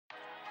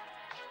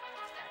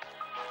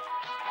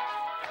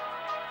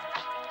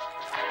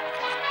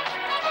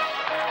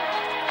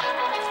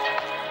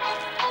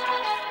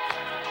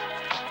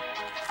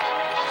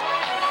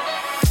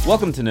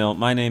Welcome to Nil.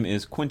 My name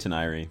is Quentin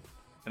Irie.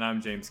 And I'm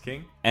James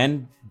King.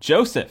 And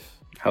Joseph.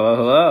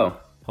 Hello.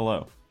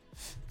 Hello.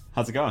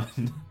 How's it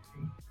going?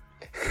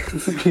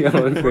 It's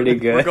going pretty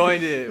good. We're going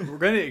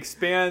to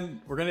expand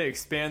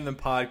the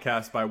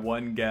podcast by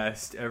one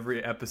guest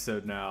every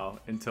episode now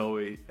until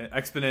we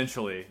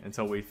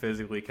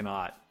physically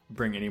cannot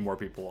bring any more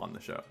people on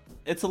the show.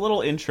 It's a little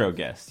intro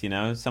guest, you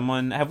know?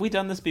 Have we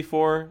done this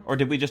before, or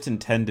did we just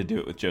intend to do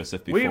it with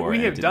Joseph before? We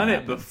have done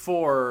it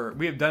before.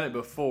 We have done it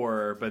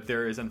before, but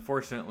there is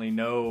unfortunately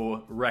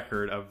no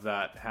record of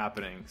that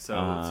happening.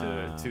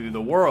 So to the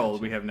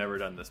world, we have never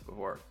done this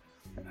before.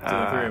 To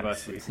the three of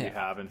us,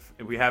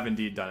 we have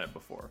indeed done it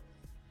before.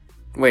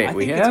 Wait, I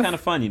think it's kind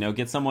of fun, you know?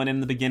 Get someone in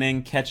the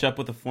beginning, catch up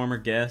with a former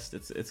guest.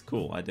 It's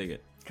cool. I dig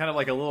it. Kind of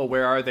like a little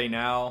Where Are They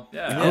Now?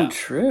 Yeah. Oh,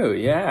 true.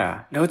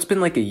 Yeah. No, it's been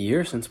like a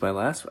year since my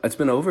last. It's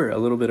been a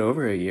little bit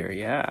over a year.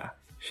 Yeah.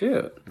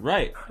 Shoot.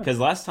 Right. Because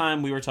last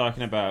time we were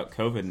talking about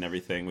COVID and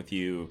everything with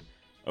you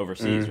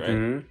overseas,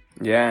 right?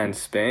 Yeah, in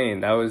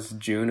Spain. That was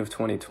June of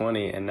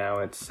 2020, and now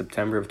it's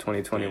September of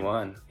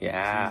 2021.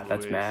 Yeah,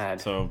 that's mad.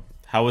 So,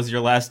 how was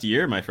your last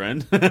year, my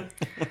friend?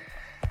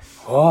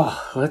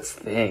 Oh, let's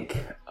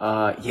think.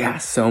 Yeah,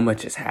 so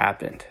much has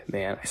happened,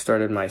 man. I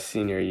started my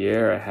senior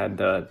year. I had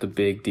the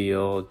big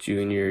deal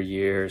junior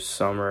year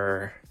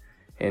summer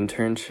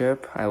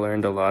internship. I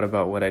learned a lot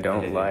about what I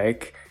don't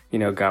like. You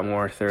know, got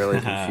more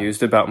thoroughly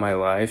confused about my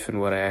life and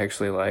what I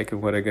actually like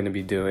and what I'm going to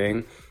be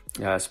doing.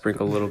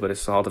 Sprinkle a little bit of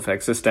salt of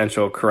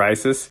existential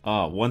crisis.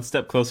 Oh, one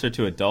step closer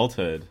to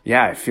adulthood.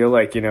 Yeah, I feel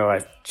like,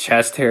 my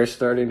chest hair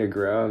starting to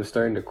grow. I'm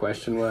starting to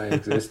question why I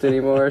exist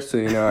anymore. So,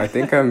 I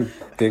think I'm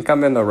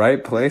in the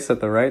right place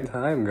at the right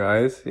time,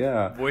 guys.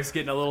 Yeah. Voice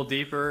getting a little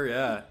deeper,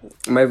 yeah.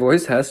 My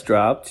voice has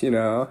dropped,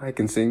 I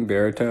can sing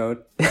baritone.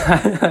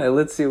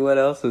 Let's see what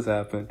else has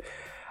happened.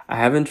 I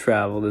haven't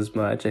traveled as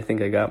much. I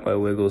think I got my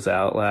wiggles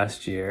out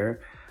last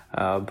year.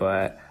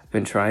 But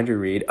been trying to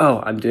read.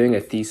 Oh, I'm doing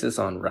a thesis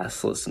on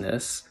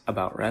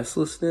about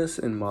restlessness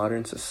in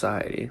modern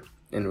society.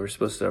 And we're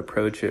supposed to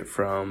approach it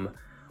from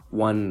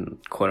one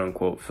quote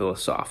unquote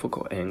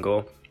philosophical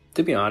angle.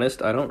 To be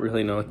honest, I don't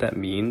really know what that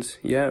means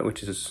yet,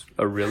 which is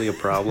really a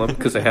problem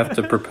because I have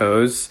to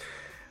propose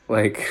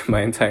like my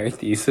entire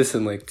thesis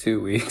in like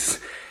 2 weeks.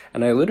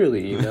 And I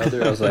literally emailed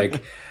her. I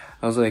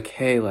was like,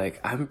 hey, like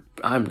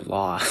I'm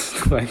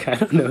lost. Like I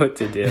don't know what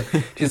to do.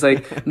 She's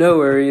like, no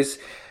worries.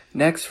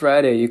 Next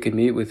Friday, you can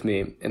meet with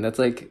me. And that's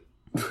like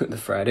the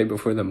Friday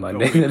before the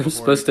Monday that I'm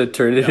supposed to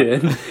turn it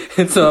in.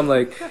 And so I'm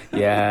like,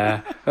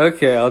 yeah,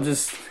 okay, I'll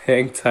just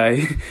hang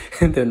tight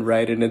and then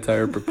write an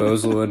entire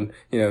proposal in,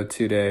 2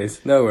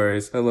 days. No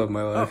worries. I love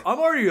my life. I'm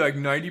already like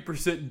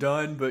 90%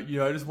 done, but,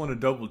 I just want to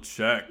double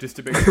check just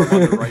to make sure I'm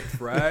on the right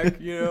track,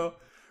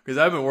 Because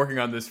I've been working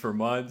on this for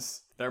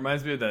months. That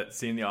reminds me of that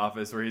scene in The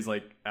Office where he's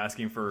like he asked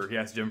Jim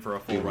for a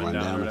full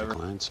rundown or whatever.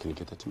 Clients, can you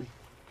get that to me?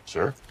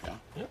 Sure.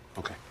 Yeah.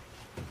 Okay.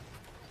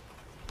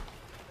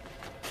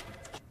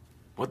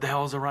 What the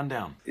hell is a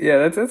rundown?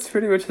 Yeah, that's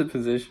pretty much the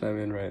position I'm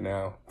in right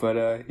now. But,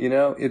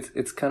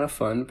 it's kind of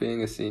fun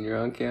being a senior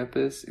on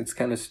campus. It's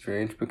kind of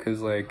strange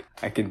because, like,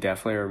 I can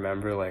definitely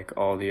remember, like,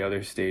 all the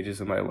other stages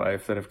of my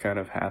life that have kind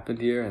of happened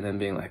here and then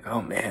being like,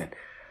 oh, man,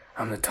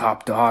 I'm the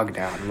top dog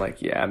now. I'm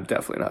like, yeah, I'm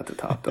definitely not the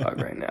top dog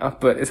right now.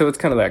 But so it's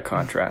kind of that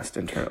contrast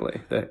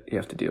internally that you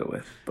have to deal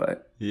with.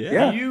 But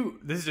yeah.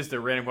 This is just a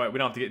random point. We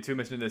don't have to get too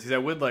much into this because I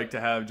would like to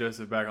have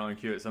Joseph back on the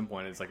queue at some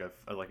point. It's like an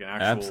actual,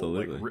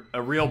 absolutely, like,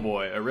 a real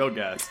boy, a real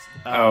guest.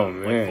 Oh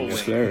man,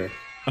 yes sir.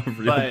 A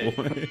real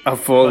boy. A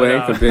full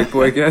length, a big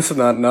boy guest,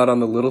 not on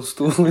the little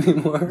stool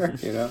anymore,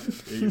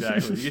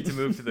 Exactly. You get to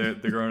move to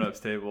the grown-ups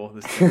table.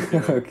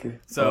 Okay.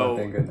 So,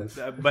 thank goodness.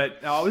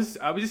 But I was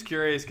just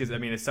curious because,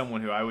 as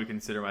someone who I would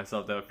consider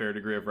myself to have a fair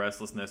degree of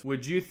restlessness,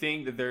 would you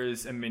think that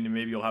there's,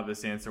 maybe you'll have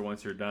this answer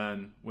once you're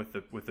done with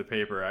the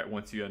paper,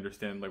 once you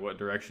understand like what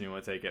direction you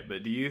want to take it,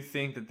 but do you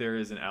think that there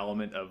is an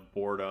element of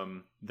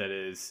boredom that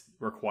is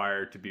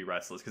required to be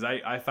restless? Because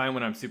I find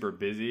when I'm super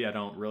busy, I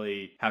don't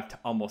really have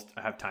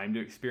time to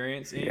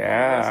experience any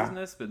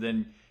restlessness. But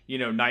then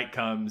night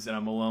comes and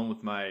I'm alone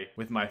with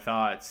my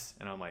thoughts,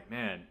 and I'm like,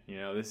 man,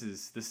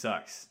 this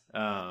sucks.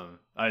 I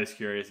was just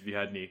curious if you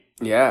had any.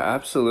 Yeah,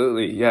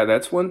 absolutely. Yeah,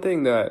 that's one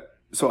thing that.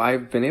 So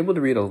I've been able to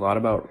read a lot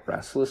about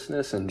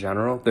restlessness in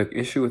general. The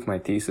issue with my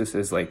thesis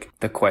is like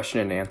the question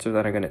and answer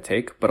that I'm going to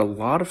take. But a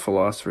lot of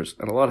philosophers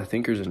and a lot of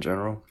thinkers in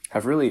general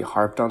have really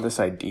harped on this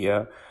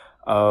idea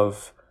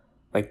of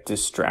like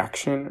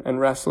distraction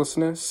and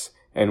restlessness,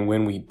 and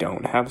when we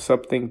don't have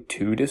something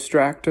to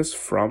distract us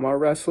from our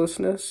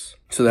restlessness.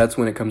 So that's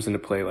when it comes into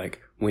play,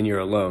 like when you're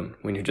alone,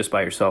 when you're just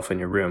by yourself in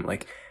your room.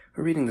 Like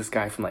we're reading this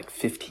guy from like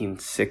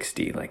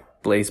 1560, like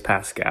Blaise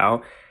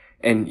Pascal,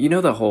 and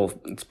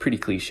it's pretty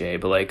cliche,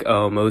 but like,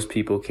 oh, most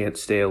people can't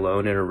stay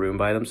alone in a room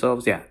by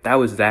themselves. Yeah, that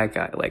was that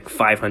guy like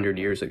 500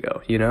 years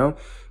ago,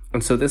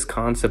 And so this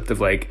concept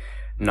of like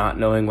not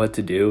knowing what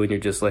to do and you're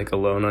just like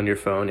alone on your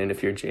phone, and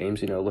if you're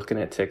James, looking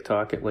at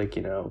TikTok at like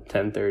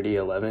 10:30,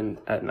 11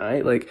 at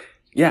night, like,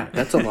 yeah,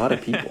 that's a lot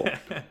of people.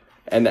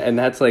 and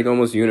that's like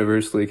almost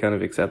universally kind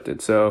of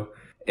accepted. So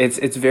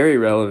It's very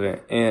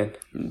relevant, and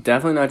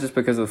definitely not just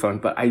because of the phone,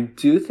 but I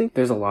do think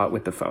there's a lot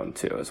with the phone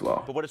too as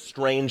well. But what a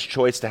strange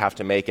choice to have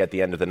to make at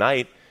the end of the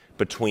night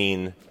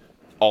between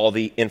all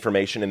the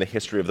information in the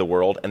history of the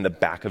world and the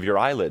back of your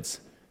eyelids.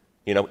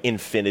 You know,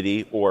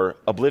 infinity or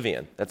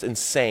oblivion. That's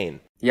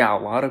insane. Yeah,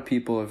 a lot of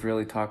people have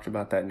really talked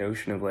about that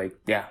notion of like,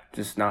 yeah,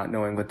 just not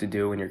knowing what to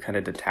do when you're kind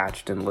of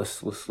detached and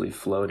listlessly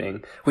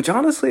floating, which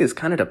honestly is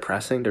kind of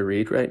depressing to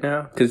read right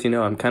now because, you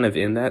know, I'm kind of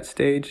in that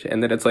stage.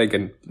 And then it's like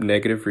a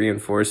negative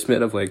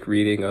reinforcement of like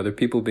reading other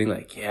people being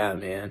like, yeah,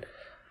 man,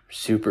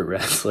 super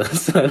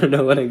restless. I don't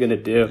know what I'm going to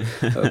do.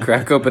 I'll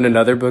crack open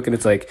another book and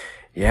it's like,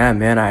 yeah,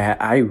 man,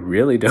 I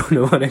really don't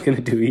know what I'm going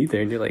to do either.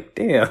 And you're like,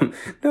 damn,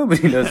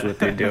 nobody knows what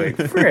they're doing.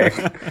 Frick.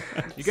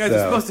 You guys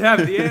are supposed to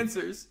have the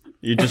answers.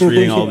 You're just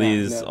reading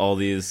all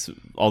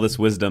this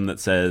wisdom that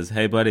says,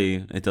 "Hey,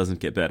 buddy, it doesn't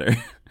get better."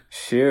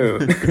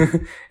 Shoot.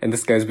 And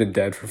this guy's been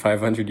dead for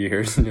 500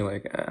 years, and you're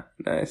like,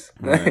 nice.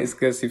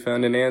 Guess you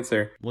found an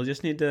answer. We'll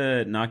just need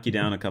to knock you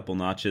down a couple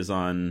notches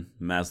on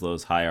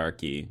Maslow's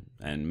hierarchy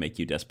and make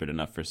you desperate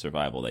enough for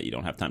survival that you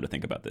don't have time to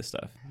think about this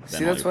stuff.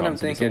 See, that's what I'm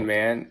thinking,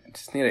 man.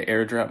 Just need to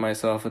airdrop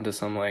myself into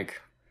some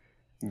like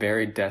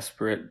very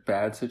desperate,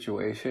 bad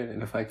situation,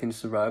 and if I can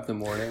survive the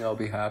morning, I'll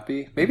be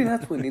happy. Maybe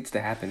that's what needs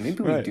to happen.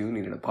 Maybe we do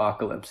need an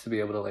apocalypse to be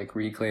able to like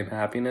reclaim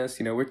happiness.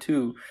 You know, we're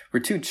too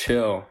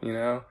chill. You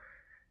know,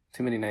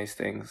 too many nice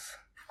things.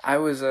 I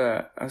was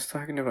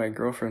talking to my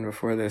girlfriend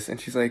before this, and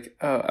she's like,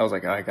 I was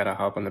like, I gotta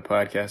hop on the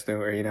podcast, don't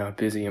worry, you know,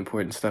 busy,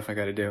 important stuff I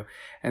gotta do.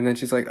 And then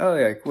she's like, oh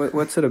yeah,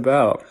 what's it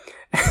about?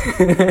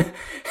 And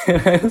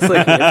I was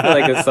like, for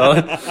like a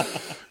solid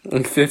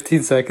like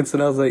 15 seconds,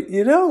 and I was like,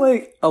 you know,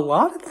 like a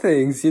lot of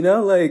things, you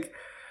know, like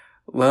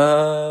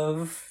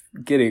love,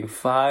 getting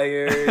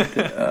fired,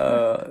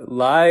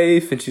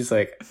 life. And she's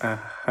like, and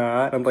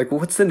I'm like, well,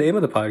 what's the name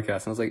of the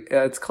podcast? And I was like,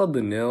 yeah, it's called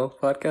The Nil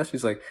Podcast.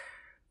 She's like,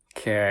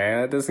 okay,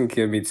 that doesn't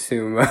give me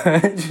too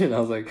much. And I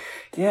was like,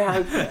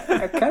 yeah,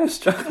 I'm kind of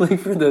struggling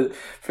for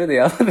the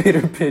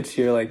elevator pitch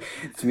here. Like,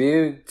 it's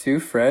me and two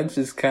friends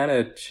just kind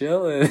of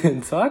chilling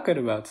and talking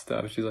about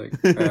stuff. She's like,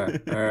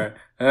 all right,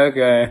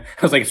 okay.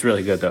 I was like, it's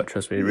really good though.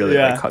 Trust me, really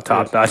like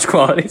top-notch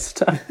quality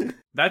stuff.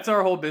 That's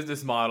our whole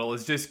business model,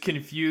 is just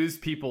confuse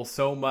people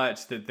so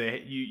much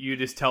that you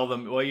just tell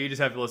them, well, you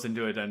just have to listen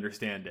to it to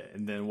understand it.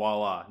 And then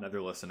voila,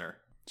 another listener.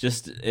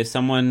 Just if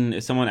someone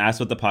asks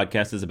what the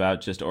podcast is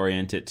about, just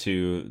orient it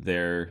to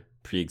their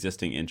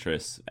pre-existing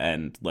interests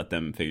and let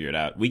them figure it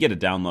out. We get a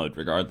download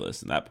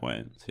regardless at that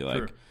point. So you're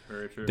like,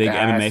 very true. Big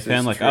MMA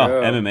fan, like, true.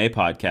 oh, MMA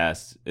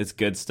podcast. It's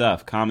good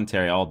stuff.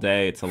 Commentary all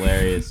day. It's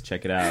hilarious.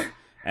 Check it out.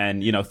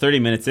 And, 30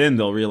 minutes in,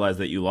 they'll realize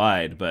that you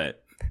lied,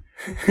 but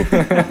maybe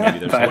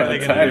there's By the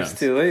time it's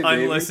too late,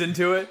 baby. Unlisten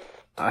to it.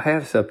 I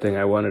have something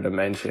I wanted to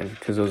mention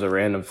because it was a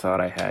random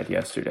thought I had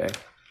yesterday.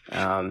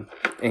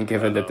 And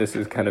given that this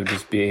is kind of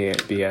just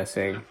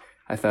BSing,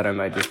 I thought I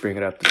might just bring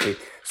it up to see.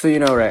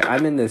 So, right,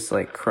 I'm in this,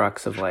 like,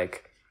 crux of,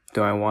 like,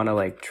 do I want to,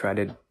 like, try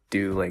to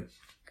do, like,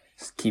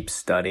 keep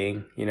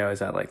studying? Is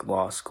that, like,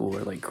 law school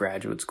or, like,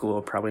 graduate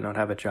school? Probably not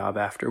have a job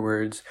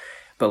afterwards,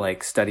 but,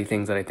 like, study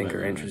things that I think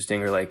are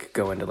interesting or, like,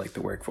 go into, like,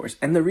 the workforce.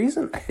 And the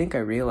reason I think I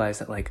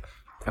realized that, like,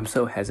 I'm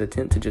so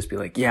hesitant to just be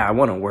like, yeah, I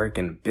want to work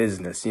in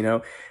business,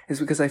 is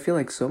because I feel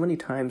like so many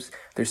times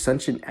there's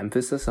such an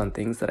emphasis on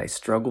things that I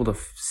struggle to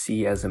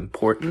see as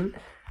important.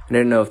 And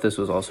I don't know if this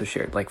was also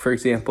shared. Like, for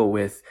example,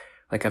 with,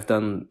 like, I've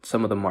done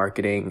some of the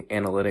marketing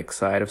analytics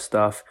side of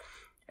stuff,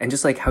 and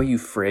just, like, how you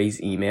phrase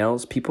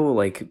emails, people,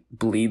 like,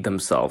 bleed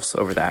themselves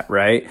over that,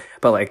 right?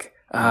 But, like,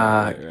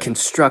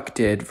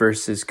 constructed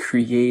versus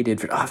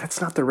created. Oh,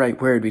 that's not the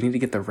right word. We need to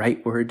get the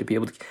right word to be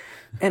able to...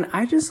 And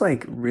I just,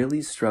 like,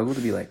 really struggle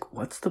to be like,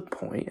 what's the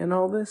point in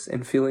all this?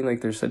 And feeling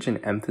like there's such an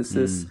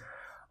emphasis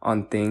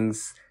on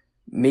things,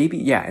 maybe,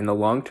 yeah, in the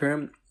long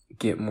term,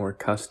 get more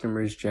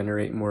customers,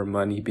 generate more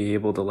money, be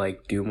able to,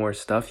 like, do more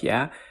stuff,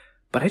 yeah.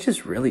 But I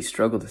just really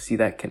struggle to see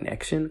that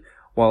connection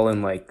while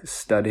in, like,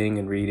 studying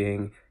and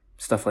reading,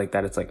 stuff like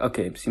that. It's like,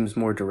 okay, it seems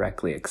more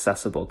directly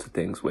accessible to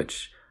things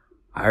which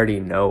I already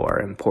know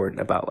are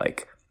important about,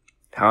 like,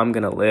 how I'm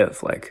going to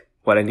live, like,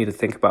 what I need to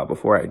think about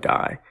before I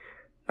die.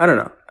 I don't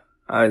know.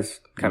 I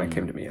just kind of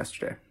came to me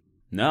yesterday.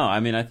 No, I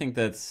mean, I think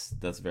that's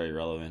very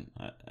relevant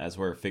as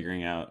we're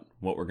figuring out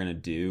what we're going to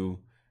do.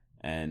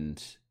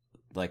 And,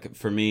 like,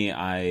 for me,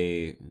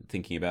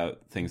 thinking about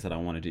things that I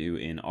want to do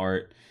in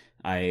art,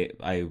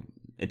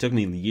 it took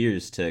me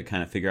years to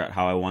kind of figure out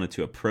how I wanted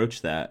to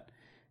approach that.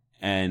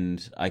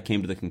 And I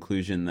came to the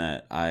conclusion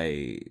that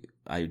I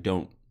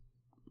don't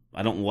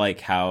like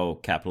how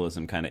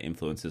capitalism kind of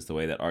influences the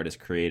way that art is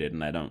created,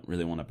 and I don't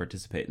really want to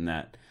participate in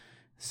that.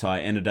 So I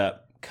ended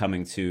up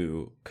coming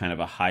to kind of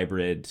a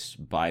hybrid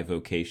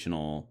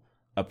bivocational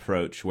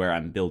approach where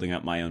I'm building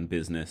up my own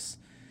business,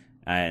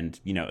 and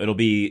it'll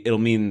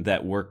mean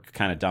that work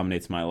kind of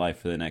dominates my life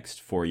for the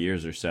next 4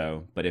 years or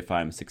so. But if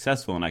I'm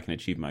successful and I can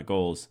achieve my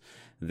goals,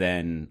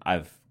 then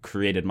I've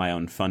created my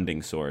own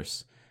funding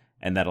source,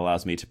 and that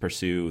allows me to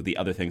pursue the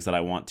other things that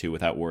I want to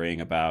without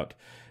worrying about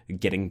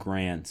getting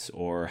grants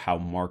or how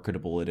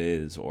marketable it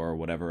is or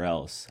whatever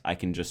else. I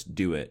can just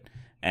do it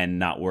and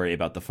not worry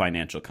about the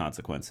financial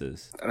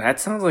consequences. That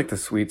sounds like the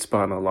sweet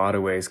spot in a lot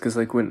of ways. Because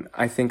like when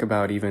I think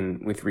about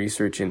even with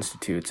research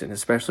institutes and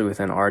especially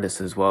within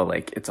artists as well,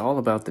 like it's all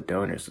about the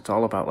donors. It's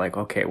all about like,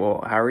 okay,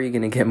 well, how are you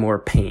going to get more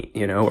paint,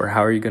 you know, or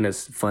how are you going to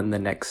fund the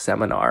next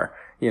seminar,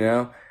 you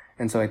know?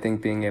 And so I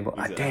think being able,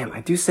 damn,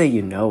 I do say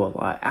you know a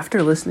lot.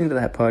 After listening to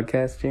that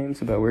podcast,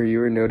 James, about where you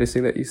were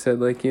noticing that you said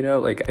like, you know,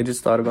 like I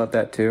just thought about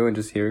that too, and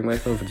just hearing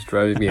myself, it's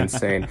driving me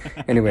insane.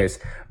 Anyways,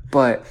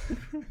 but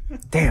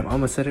damn, I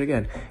almost said it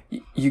again.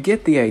 You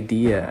get the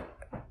idea.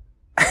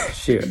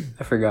 Shoot,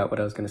 I forgot what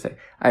I was going to say.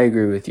 I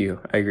agree with you,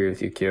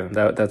 Q.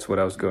 That's what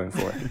I was going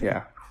for.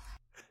 Yeah.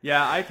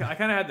 Yeah, I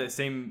kind of had that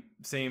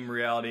same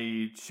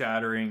reality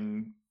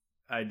shattering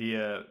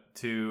idea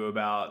too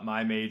about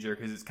my major,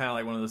 because it's kind of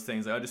like one of those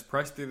things. I just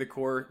press through the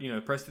core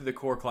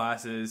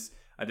classes.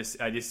 I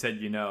just said,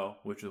 you know,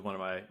 which was one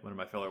of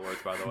my filler words,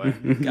 by the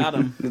way. Got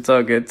him. It's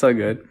all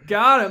good.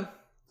 Got him.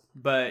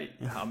 But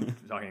I'm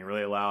talking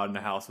really loud in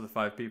a house with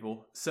 5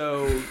 people.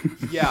 So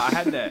yeah, I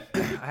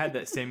had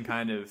that same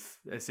kind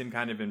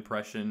of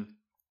impression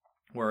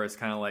where it's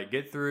kind of like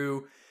get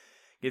through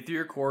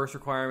your course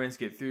requirements,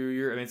 it's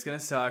going to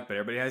suck, but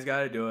everybody has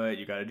got to do it.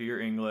 You got to do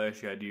your English,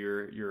 you got to do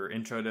your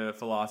intro to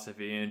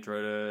philosophy,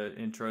 intro to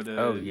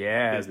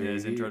business,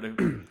 baby. intro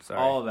to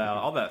all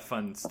that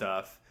fun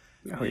stuff.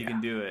 You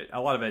can do it. A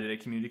lot of it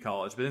at community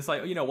college, but it's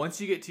like, you know, once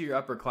you get to your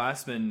other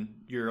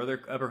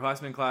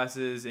upperclassmen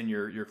classes and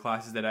your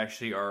classes that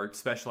actually are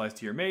specialized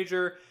to your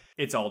major,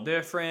 it's all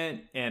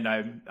different. And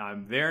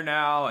I'm there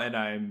now,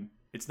 and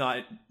it's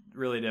not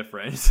really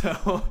different. So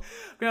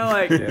kind of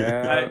like,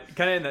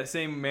 kind of in that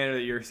same manner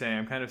that you're saying,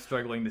 I'm kind of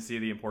struggling to see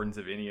the importance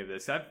of any of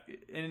this.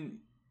 And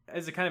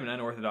as a kind of an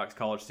unorthodox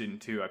college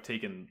student too, I've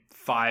taken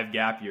 5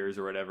 gap years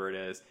or whatever it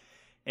is,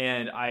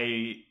 and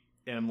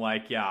I'm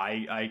like, yeah,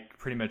 I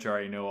pretty much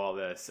already know all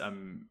this.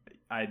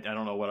 I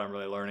don't know what I'm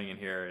really learning in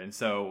here. And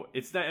so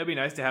it'd be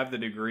nice to have the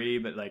degree,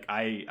 but like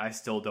I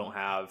still don't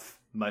have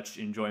much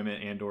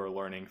enjoyment and or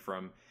learning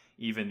from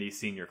even these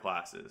senior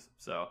classes.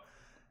 So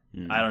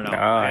I don't know.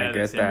 I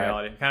get that.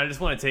 Reality. Kind of just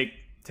want to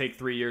take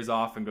 3 years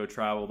off and go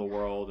travel the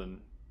world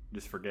and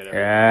just forget everything.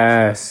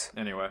 Yes.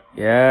 Anyway.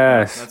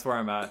 Yes. That's where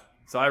I'm at.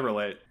 So I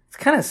relate. It's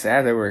kind of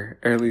sad that we're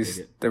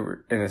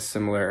in a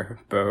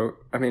similar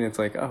boat. I mean, it's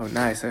like, oh,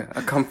 nice, a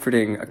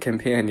comforting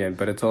companion,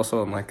 but it's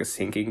also in like a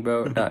sinking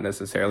boat. Not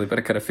necessarily, but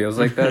it kind of feels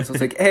like that. So it's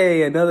like,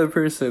 hey, another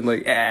person,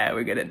 like, yeah,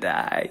 we're gonna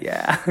die,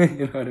 yeah.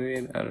 You know what I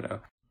mean? I don't know.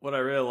 What I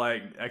really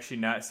like, actually,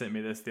 Nat sent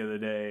me this the other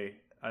day.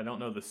 I don't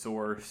know the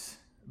source,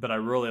 but I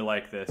really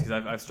like this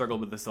because I've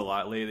struggled with this a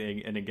lot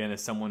lately. And again,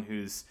 as someone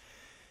who's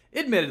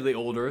admittedly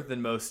older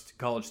than most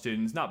college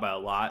students, not by a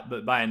lot,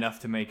 but by enough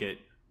to make it.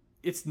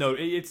 It's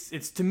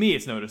to me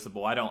it's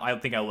noticeable. I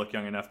think I look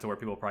young enough to where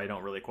people probably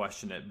don't really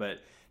question it. But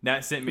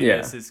Nat sent me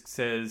this. It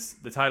says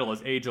the title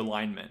is Age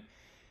Alignment,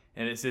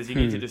 and it says you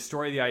need to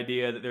destroy the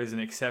idea that there's an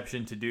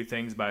exception to do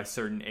things by a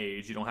certain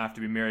age. You don't have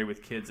to be married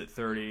with kids at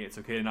 30. It's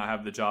okay to not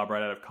have the job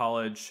right out of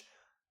college,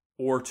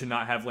 or to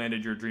not have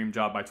landed your dream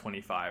job by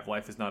 25.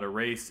 Life is not a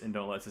race, and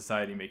don't let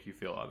society make you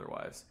feel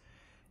otherwise.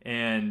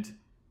 And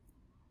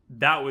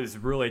that was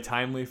really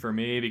timely for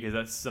me because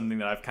that's something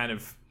that I kind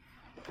of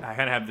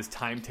have this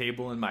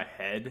timetable in my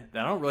head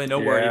that I don't really know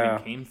where it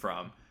even came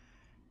from.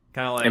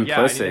 Kind of like,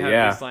 implicit, I need to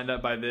have this lined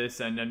up by this,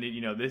 and I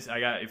need, this.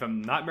 If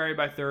I'm not married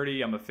by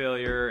 30, I'm a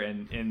failure,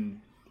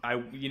 and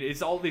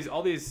it's all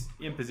these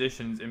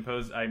impositions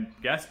imposed, I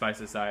guess, by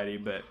society.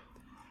 But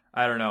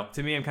I don't know.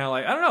 To me, I'm kind of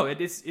like, I don't know.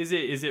 Is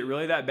it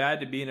really that bad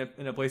to be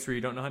in a place where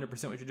you don't know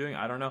 100% what you're doing?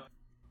 I don't know.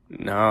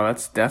 No,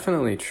 that's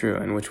definitely true,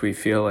 in which we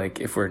feel like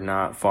if we're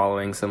not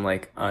following some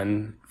like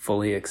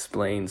unfully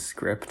explained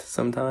script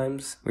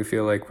sometimes, we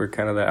feel like we're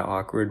kind of that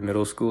awkward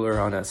middle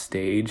schooler on a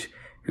stage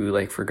who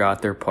like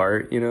forgot their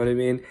part, you know what I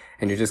mean?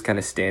 And you're just kind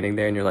of standing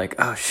there and you're like,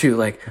 oh shoot,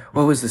 like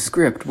what was the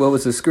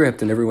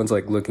script? And everyone's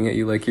like looking at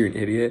you like you're an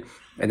idiot.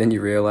 And then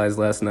you realize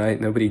last night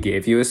nobody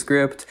gave you a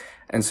script.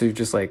 And so you're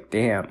just like,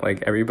 damn,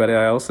 like everybody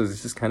else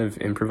is just kind of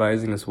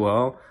improvising as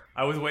well.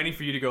 I was waiting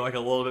for you to go like a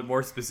little bit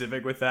more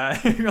specific with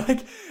that. you're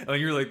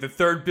like the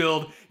third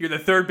build. You're the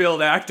third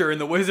build actor in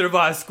the Wizard of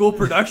Oz school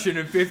production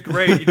in 5th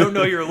grade. You don't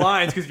know your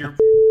lines because your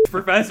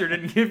professor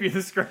didn't give you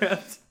the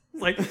script.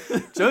 It's like,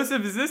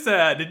 Joseph,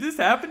 did this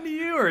happen to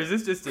you, or is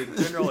this just a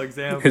general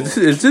example?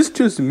 Is this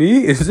just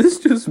me?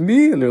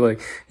 And they're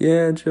like,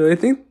 yeah, Joe, I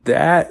think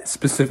that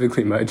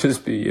specifically might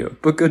just be you.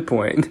 But good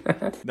point.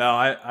 No,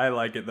 I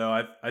like it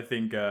though. I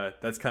think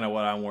that's kind of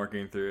what I'm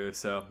working through.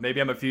 So maybe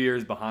I'm a few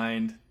years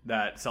behind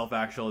that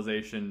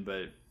self-actualization,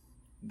 but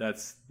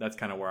that's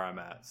kind of where I'm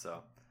at. So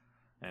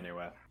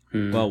anyway.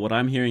 Well, what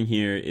I'm hearing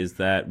here is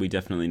that we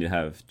definitely need to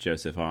have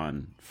Joseph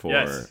on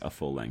for a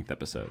full-length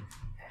episode.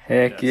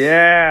 Heck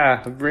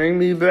yeah! Bring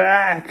me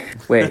back.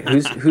 Wait,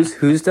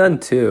 who's done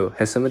 2?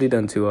 Has somebody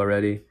done 2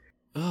 already?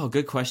 Oh,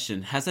 good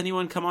question. Has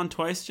anyone come on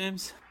twice,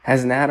 James?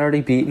 Has Nat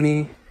already beat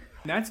me?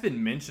 Nat's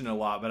been mentioned a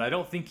lot, but I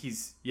don't think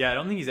he's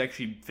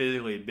actually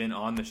physically been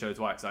on the show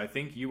twice. I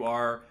think you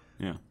are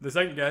Yeah. the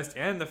second guest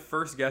and the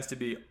first guest to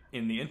be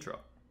in the intro.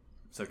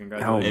 So Oh,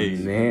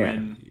 congratulations.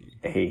 man.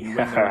 You win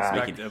the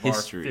respect of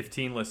history. our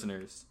 15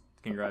 listeners.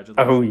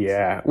 Congratulations. Oh,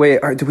 yeah.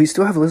 Wait, do we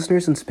still have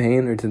listeners in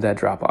Spain, or did that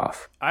drop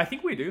off? I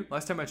think we do.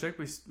 Last time I checked,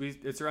 we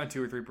it's around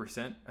 2 or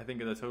 3%, I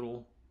think, of the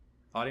total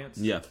audience.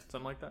 Yeah.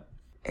 Something like that.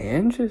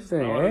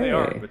 Interesting. I don't know who they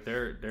are, Hey. but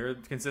they're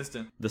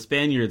consistent. The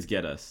Spaniards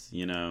get us,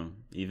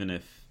 even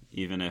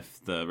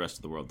if the rest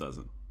of the world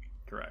doesn't.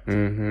 Correct.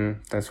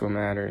 That's what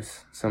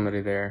matters.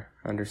 Somebody there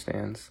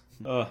understands.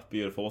 Oh,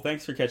 beautiful. Well,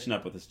 thanks for catching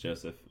up with us,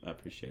 Joseph. I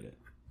appreciate it.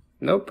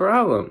 No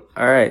problem.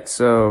 All right,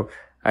 so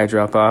I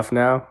drop off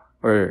now?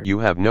 Or You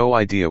have no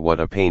idea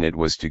what a pain it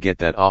was to get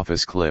that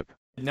office clip.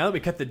 Now that we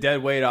cut the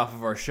dead weight off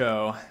of our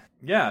show,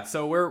 yeah,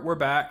 so we're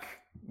back.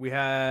 We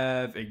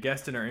have a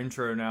guest in our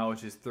intro now,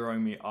 which is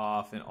throwing me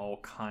off in all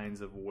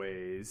kinds of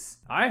ways.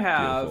 I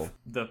have Beautiful.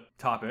 the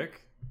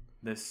topic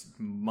this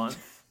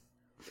month,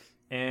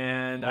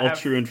 and I All have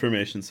true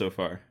information so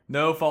far.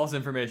 no false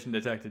information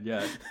detected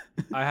yet.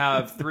 I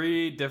have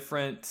 3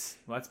 different,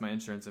 well, that's my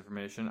insurance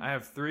information. I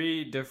have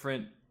 3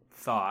 different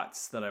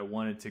thoughts that I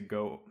wanted to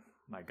go,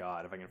 my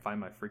God, if I can find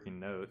my freaking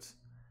notes.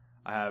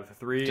 I have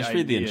 3 Just ideas.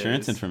 read the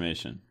insurance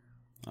information.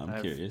 I'm I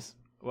have- curious.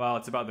 Well,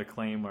 it's about the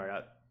claim where I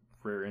got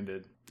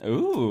rear-ended,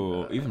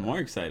 Ooh, even more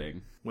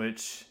exciting.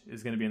 which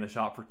is going to be in the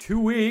shop for 2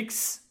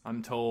 weeks,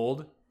 I'm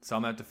told. So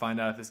I'm going to have to find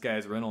out if this guy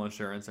has rental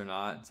insurance or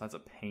not. So that's a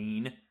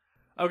pain.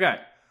 Okay.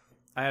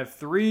 I have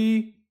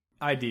 3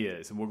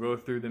 ideas, and we'll go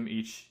through them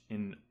each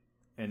in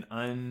an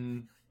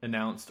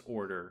unannounced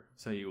order,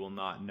 so you will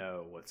not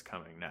know what's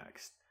coming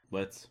next.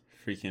 Let's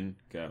freaking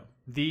go.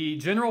 The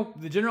general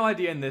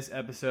idea in this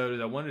episode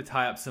is I wanted to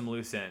tie up some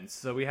loose ends.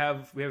 So we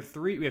have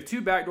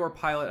 2 backdoor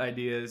pilot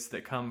ideas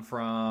that come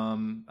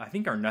from, I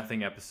think, our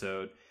Nothing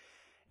episode.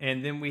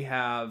 And then we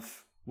have,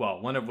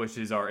 well, one of which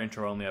is our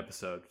intro only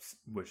episode,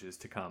 which is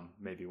to come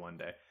maybe one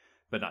day,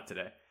 but not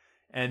today.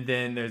 And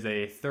then there's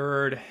a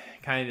third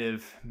kind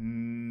of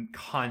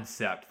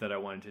concept that I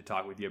wanted to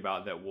talk with you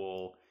about that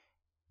we'll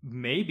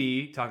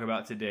maybe talk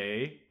about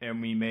today,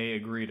 and we may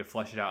agree to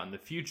flesh it out in the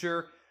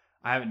future.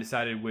 I haven't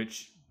decided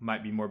which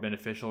might be more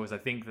beneficial, because I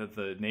think that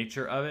the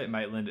nature of it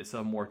might lend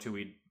itself more to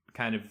we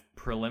kind of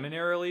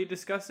preliminarily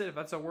discuss it, if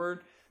that's a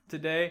word,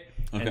 today.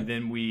 Okay. And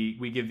then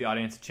we give the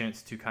audience a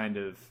chance to kind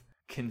of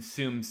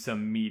consume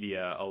some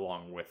media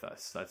along with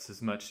us. That's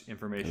as much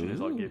information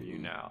as I'll give you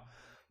now.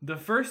 The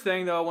first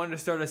thing, though, I wanted to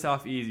start us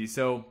off easy.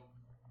 So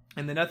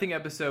in the Nothing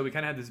episode, we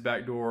kind of had this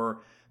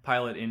backdoor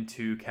pilot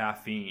into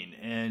caffeine,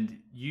 and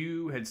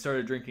you had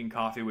started drinking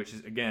coffee, which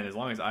is, again, as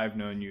long as I've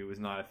known you, was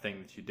not a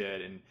thing that you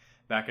did. And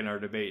back in our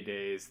debate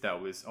days, that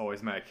was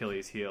always my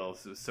Achilles heel.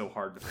 It was so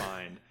hard to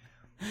find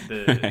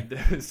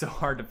it was so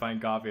hard to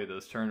find coffee at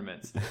those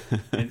tournaments.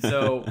 And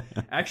so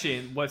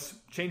actually, what's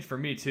changed for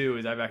me too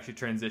is I've actually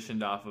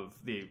transitioned off of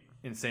the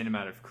insane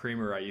amount of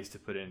creamer I used to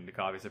put into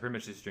coffee. So I pretty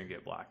much just drink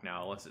it black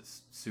now, unless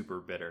it's super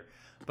bitter.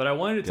 But I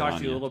wanted to talk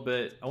to you a little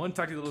bit. I want to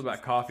talk to you a little bit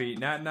about coffee.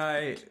 Nat and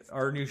I,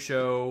 our new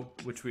show,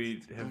 which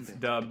we have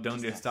dubbed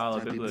Donde Está la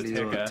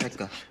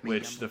Biblioteca,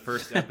 which the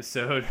first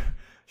episode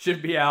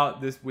should be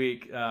out this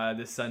week,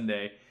 this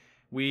Sunday.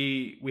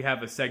 We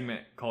have a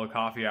segment called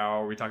Coffee Hour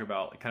where we talk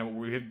about kind of,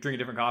 we drink a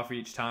different coffee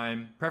each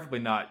time, preferably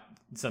not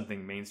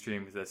something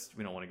mainstream, because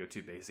we don't want to go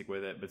too basic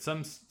with it. But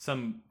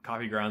some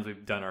coffee grounds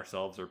we've done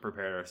ourselves or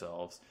prepared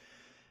ourselves.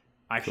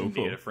 I actually need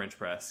to get a French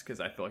press because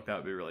I feel like that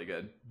would be really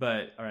good.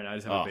 But all right, I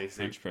just have a basic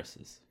French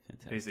presses.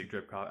 Fantastic. basic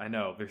drip coffee. I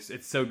know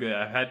it's so good.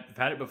 I've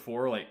had it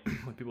before, like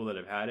with people that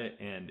have had it,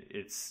 and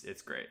it's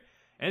great.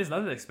 And it's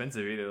not that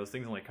expensive either. Those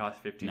things only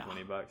cost $15,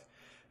 $20.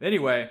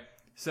 Anyway,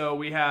 so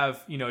we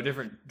have a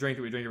different drink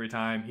that we drink every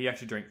time. He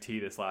actually drank tea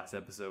this last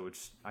episode,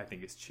 which I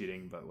think is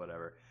cheating, but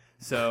whatever.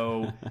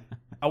 So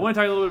I want to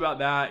talk a little bit about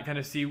that, kind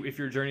of see if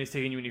your journey is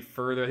taking you any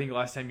further. I think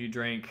last time you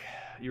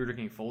were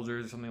drinking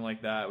Folgers or something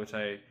like that, which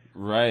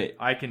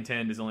I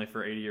contend is only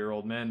for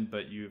 80-year-old men,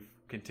 but you've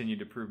continued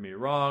to prove me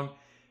wrong.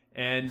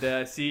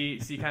 And see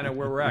kind of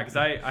where we're at, because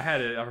I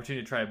had an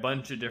opportunity to try a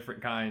bunch of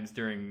different kinds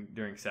during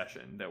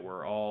session that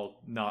were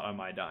all not on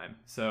my dime.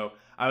 So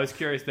I was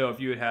curious though if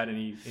you had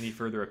any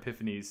further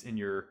epiphanies in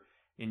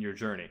your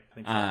journey.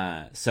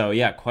 So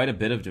yeah, quite a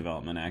bit of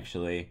development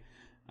actually.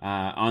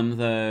 On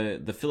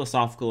the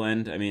philosophical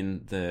end, I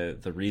mean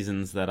the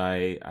reasons that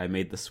I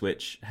made the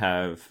switch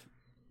have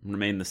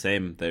remained the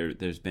same.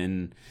 There's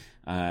been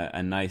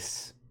a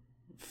nice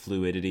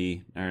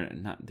fluidity, or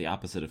not the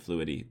opposite of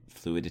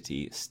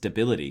fluidity,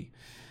 stability.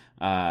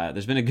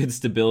 There's been a good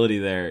stability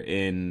there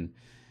in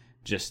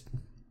just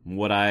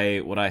what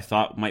I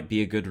thought might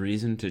be a good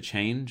reason to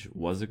change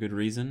was a good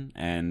reason,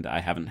 and I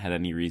haven't had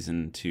any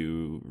reason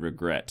to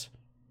regret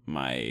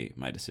my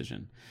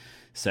decision.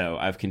 So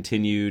I've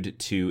continued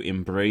to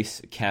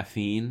embrace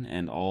caffeine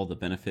and all the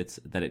benefits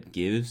that it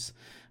gives.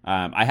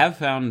 I have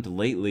found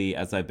lately,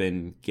 as I've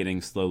been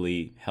getting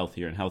slowly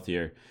healthier and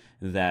healthier,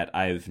 that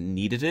I've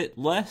needed it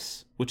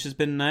less, which has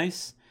been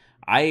nice.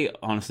 I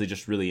honestly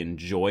just really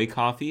enjoy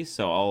coffee,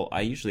 so I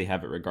usually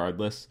have it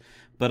regardless.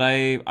 but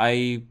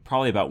I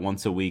probably about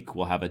once a week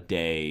will have a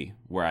day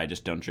where I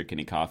just don't drink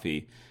any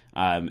coffee.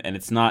 And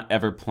it's not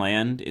ever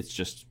planned. It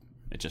just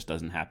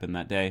doesn't happen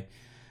that day.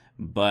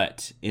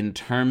 But in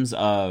terms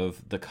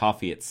of the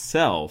coffee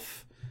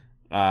itself,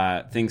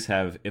 things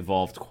have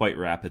evolved quite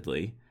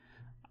rapidly.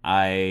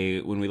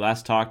 When we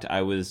last talked,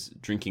 I was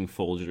drinking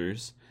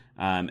Folgers,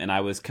 and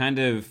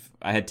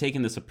I had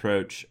taken this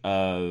approach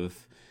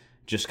of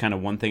just kind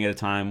of one thing at a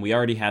time. We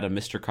already had a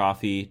Mr.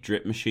 Coffee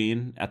drip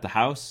machine at the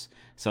house,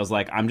 so I was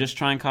like, I'm just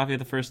trying coffee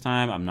the first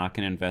time. I'm not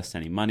going to invest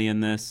any money in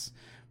this.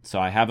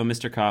 So I have a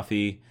Mr.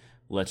 Coffee.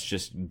 Let's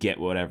just get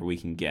whatever we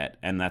can get,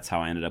 and that's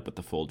how I ended up with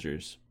the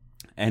Folgers.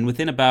 And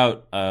within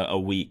about a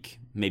week,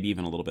 maybe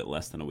even a little bit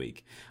less than a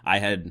week, I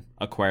had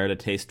acquired a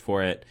taste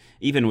for it.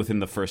 Even within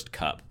the first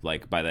cup,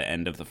 like by the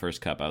end of the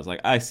first cup, I was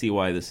like, I see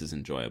why this is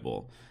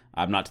enjoyable.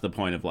 I'm not to the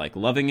point of like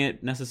loving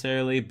it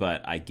necessarily,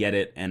 but I get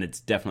it, and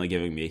it's definitely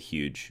giving me a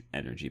huge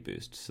energy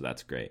boost. So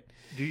that's great.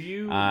 Do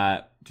you,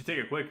 to take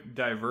a quick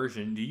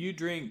diversion, do you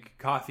drink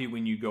coffee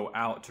when you go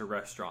out to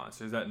restaurants?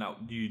 Or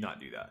do you not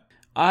do that?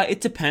 It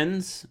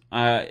depends.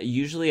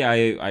 Usually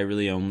I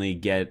really only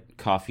get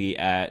coffee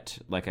at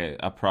like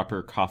a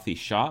proper coffee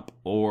shop,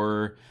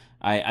 or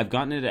I've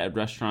gotten it at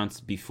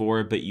restaurants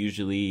before, but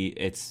usually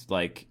it's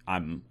like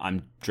I'm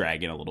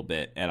dragging a little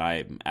bit and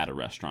I'm at a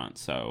restaurant,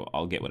 so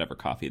I'll get whatever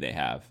coffee they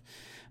have.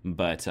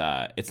 But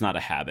it's not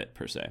a habit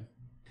per se.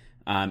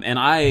 And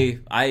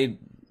I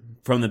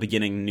from the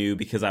beginning knew,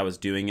 because I was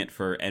doing it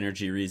for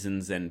energy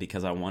reasons and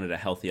because I wanted a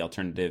healthy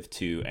alternative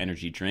to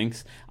energy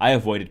drinks, I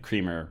avoided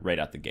creamer right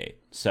out the gate.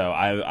 So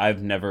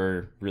I've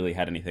never really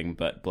had anything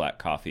but black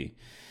coffee.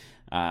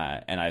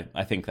 And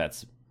I think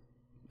that's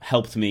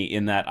helped me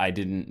in that I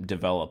didn't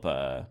develop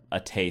a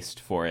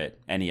taste for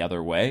it any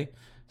other way.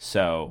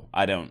 So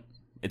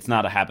it's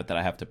not a habit that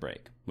I have to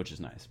break, which is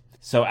nice.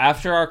 So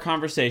after our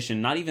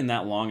conversation, not even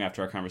that long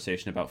after our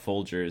conversation about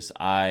Folgers,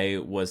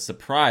 I was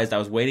surprised. I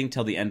was waiting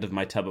till the end of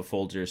my tub of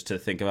Folgers to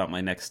think about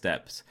my next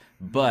steps.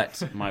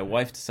 But my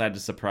wife decided to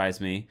surprise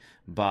me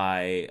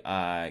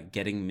by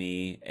getting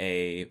me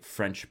a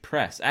French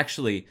press.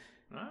 Actually,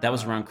 that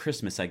was around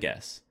Christmas, I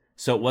guess.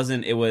 So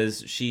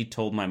she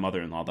told my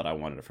mother-in-law that I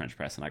wanted a French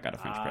press, and I got a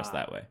French press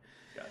that way.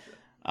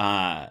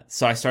 Gotcha.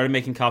 So I started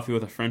making coffee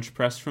with a French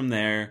press from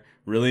there,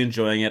 really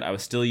enjoying it. I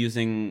was still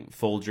using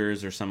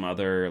Folgers or some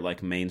other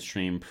like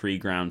mainstream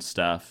pre-ground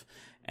stuff,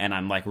 and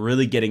I'm like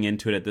really getting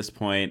into it at this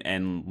point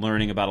and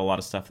learning about a lot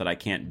of stuff that I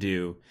can't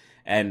do.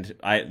 And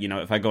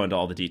if I go into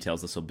all the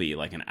details, this will be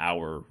like an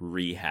hour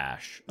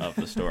rehash of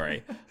the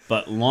story.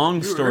 But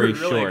long story we're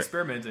really short,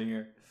 experimenting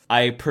here.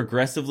 I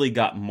progressively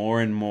got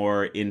more and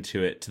more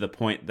into it to the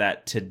point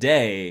that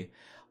today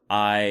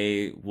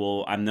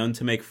I'm known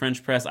to make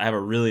French press. I have a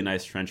really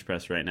nice French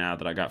press right now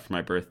that I got for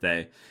my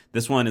birthday.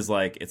 This one is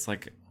it's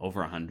like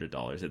over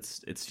 $100.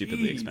 It's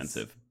stupidly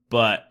expensive,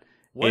 but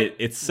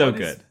it's so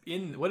good.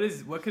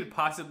 What could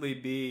possibly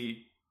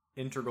be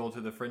integral to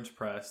the French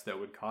press that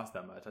would cost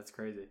that much? That's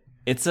crazy.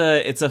 It's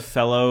a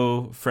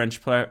fellow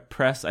French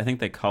press. I think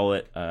they call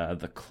it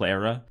the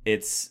Clara.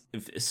 It's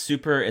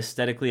super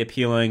aesthetically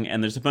appealing,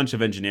 and there's a bunch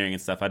of engineering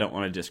and stuff. I don't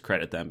want to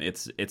discredit them.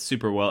 It's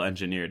super well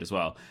engineered as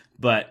well.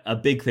 But a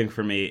big thing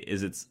for me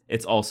is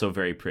it's also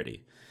very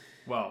pretty.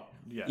 Well,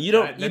 yeah. You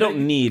don't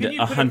need a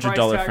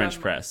 $100 French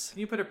press. Can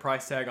you put a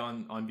price tag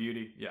on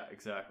beauty? Yeah,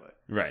 exactly.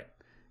 Right.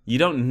 You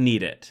don't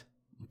need it,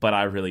 but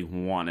I really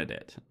wanted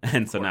it,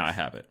 and so now I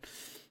have it.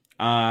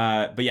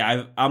 But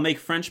yeah, I'll make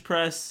French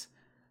press.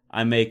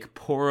 I make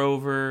pour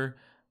over.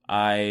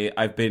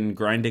 I've been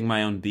grinding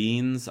my own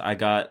beans.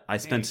 I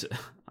spent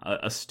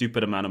a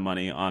stupid amount of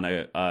money on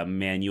a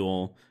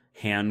manual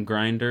hand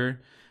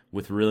grinder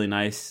with really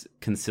nice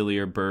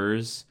conciliar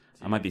burrs.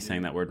 I might be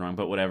saying that word wrong,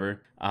 but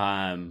whatever.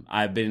 I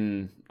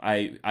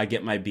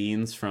get my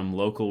beans from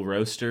local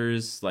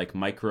roasters, like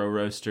micro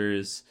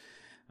roasters.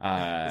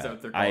 Is that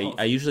what they're called?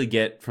 I usually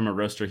get from a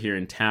roaster here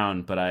in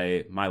town,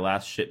 but my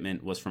last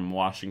shipment was from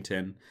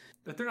Washington.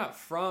 But they're not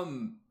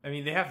from. I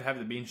mean, they have to have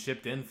the beans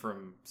shipped in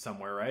from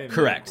somewhere, right? I mean,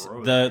 correct.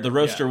 The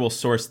roaster will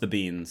source the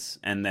beans,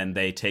 and then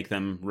they take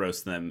them,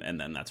 roast them,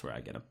 and then that's where I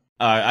get them.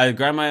 I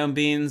grind my own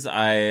beans.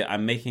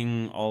 I'm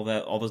making all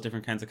those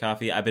different kinds of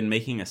coffee. I've been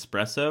making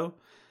espresso,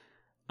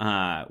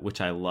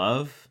 which I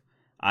love.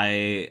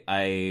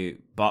 I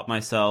bought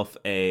myself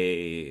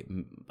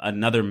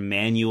another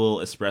manual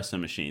espresso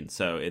machine.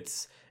 So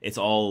it's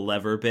all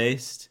lever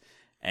based,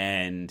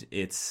 and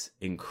it's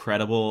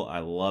incredible. I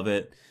love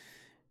it.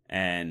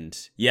 And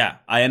yeah,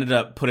 I ended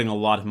up putting a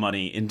lot of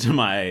money into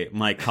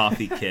my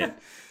coffee kit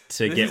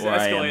to get where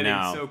I am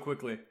now. So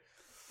quickly.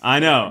 I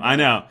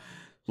know.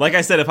 Like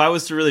I said, if I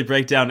was to really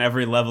break down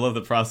every level of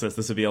the process,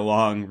 this would be a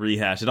long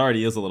rehash. It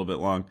already is a little bit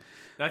long.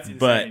 That's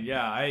insane.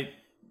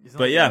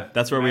 But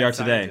that's where we are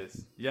today.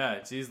 Yeah,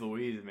 geez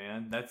Louise,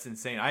 man, that's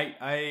insane.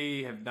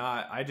 I have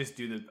not. I just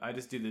do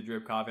the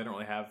drip coffee. I don't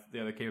really have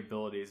the other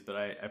capabilities, but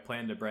I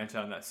plan to branch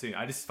out on that soon.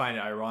 I just find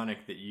it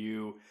ironic that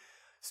you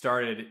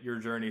started your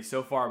journey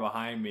so far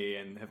behind me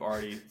and have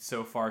already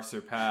so far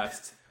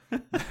surpassed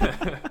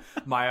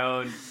my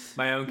own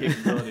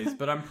capabilities.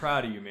 But I'm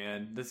proud of you,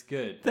 man. That's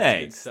good.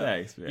 Thanks.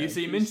 That's good Thanks. So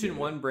you mentioned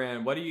one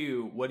brand. What do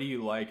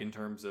you like in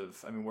terms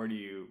of? I mean, where do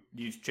you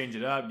change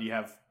it up? Do you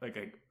have like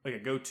a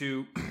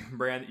go-to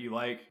brand that you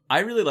like? I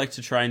really like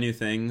to try new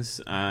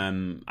things.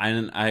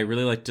 I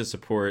really like to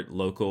support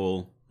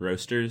local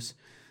roasters.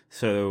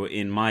 So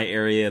in my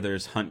area,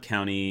 there's Hunt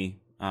County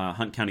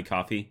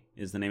Coffee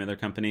is the name of their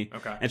company.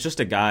 Okay. It's just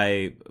a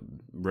guy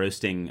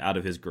roasting out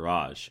of his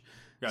garage.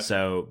 Gotcha.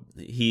 So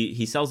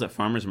he sells at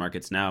farmers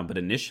markets now, but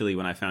initially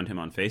when I found him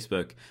on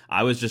Facebook,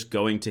 I was just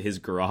going to his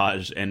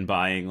garage and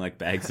buying like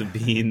bags of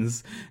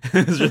beans.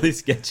 It was really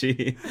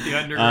sketchy. The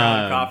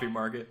underground coffee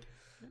market.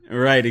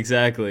 Right,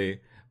 exactly.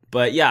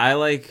 But yeah, I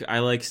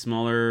like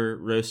smaller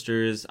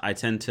roasters. I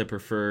tend to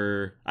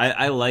prefer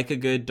I like a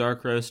good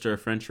dark roast or a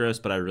French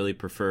roast, but I really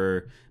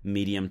prefer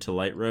medium to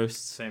light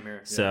roasts. Same here.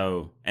 Yeah.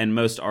 So, and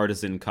most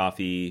artisan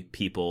coffee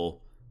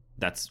people,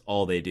 that's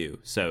all they do.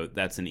 So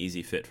that's an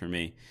easy fit for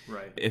me.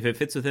 Right. If it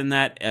fits within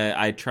that,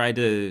 I try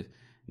to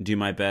do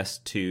my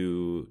best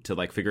to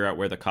like figure out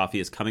where the coffee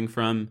is coming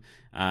from.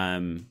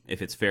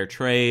 If it's fair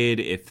trade,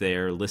 if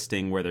they're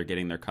listing where they're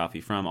getting their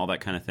coffee from, all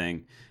that kind of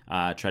thing.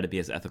 Try to be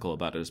as ethical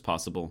about it as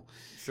possible.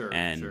 Sure.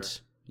 And,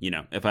 you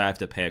know, if I have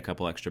to pay a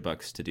couple extra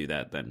bucks to do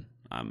that, then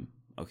I'm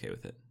okay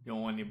with it. You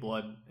don't want any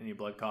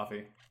blood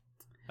coffee.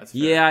 That's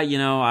fair. Yeah, you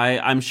know,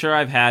 I'm sure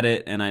I've had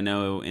it, and I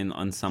know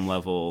on some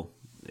level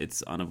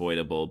it's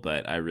unavoidable,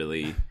 but I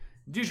really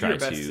try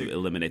to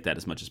eliminate that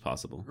as much as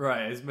possible.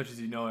 Right, as much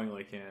as you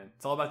knowingly can.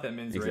 It's all about that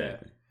mens rea.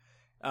 Exactly.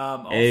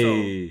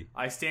 Also,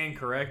 I stand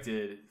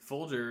corrected.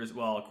 Folgers,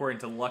 well, according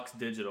to Lux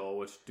Digital,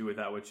 which do with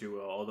that what you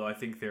will, although I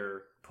think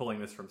they're pulling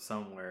this from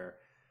somewhere,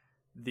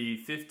 the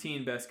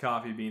 15 best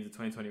coffee beans of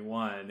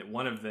 2021,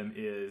 one of them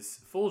is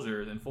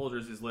Folgers, and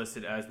Folgers is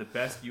listed as the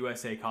best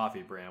USA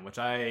coffee brand, which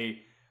I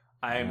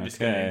am just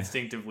going to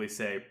instinctively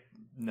say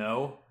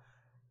no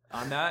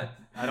on that.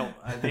 I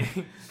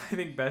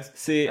think best.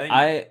 See,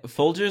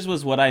 Folgers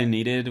was what I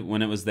needed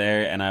when it was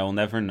there, and I will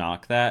never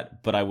knock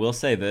that. But I will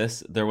say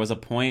this: there was a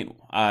point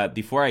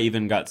before I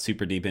even got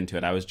super deep into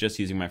it. I was just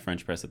using my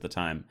French press at the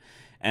time,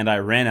 and I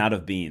ran out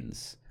of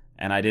beans,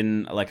 and I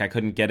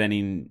couldn't get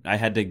any. I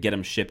had to get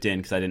them shipped in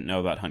because I didn't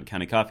know about Hunt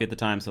County Coffee at the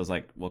time. So I was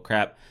like, well,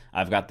 crap,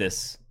 I've got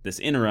this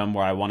interim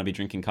where I want to be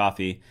drinking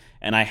coffee,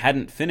 and I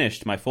hadn't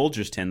finished my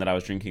Folgers tin that I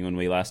was drinking when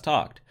we last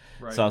talked.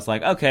 Right. So I was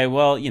like, okay,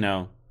 well, you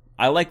know,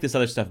 I like this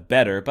other stuff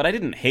better, but I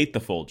didn't hate the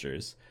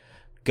Folgers.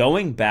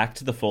 Going back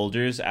to the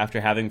Folgers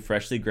after having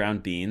freshly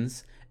ground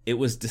beans, it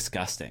was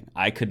disgusting.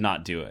 I could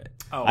not do it.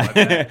 Oh, I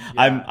bet.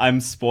 Yeah. I'm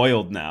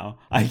spoiled now.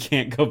 I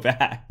can't go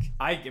back.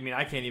 I mean,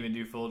 I can't even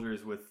do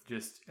Folgers with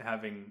just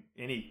having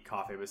any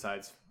coffee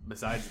besides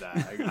that.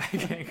 I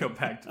can't go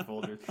back to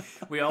Folgers.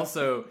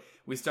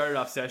 We started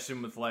off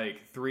session with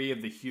like 3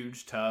 of the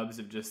huge tubs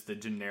of just the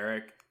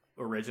generic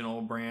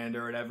original brand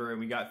or whatever, and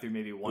we got through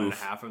maybe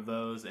 1.5 of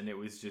those, and it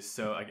was just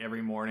so like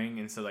every morning,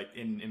 and so like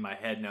in my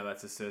head now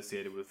that's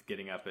associated with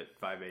getting up at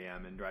 5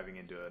 a.m. and driving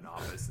into an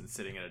office and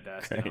sitting at a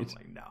desk. And I'm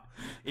like, no,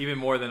 even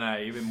more than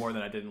I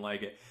didn't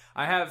like it.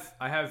 I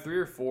have 3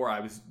 or 4.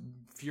 I was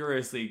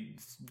furiously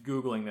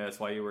Googling this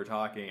while you were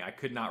talking. I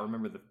could not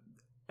remember the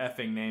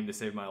effing name to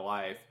save my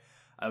life.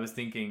 I was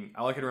thinking,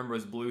 all I could remember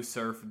was Blue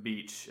Surf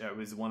Beach. It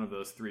was one of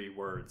those 3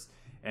 words,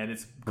 and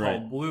it's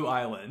called Blue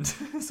Island.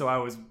 So I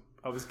was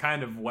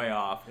kind of way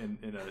off in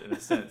a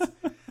sense,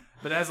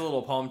 but it has a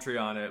little palm tree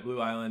on it, Blue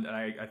Island, and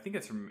I think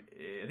it's from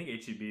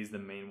HEB is the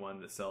main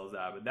one that sells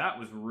that, but that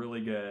was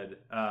really good.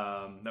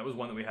 That was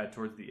one that we had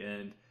towards the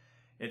end.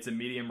 It's a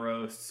medium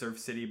roast Surf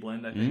City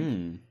blend, I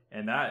think,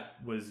 and that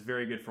was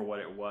very good for what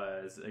it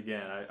was.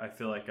 Again, I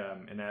feel like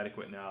I'm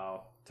inadequate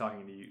now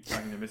talking to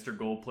Mr.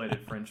 Gold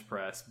Plated French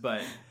Press,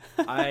 but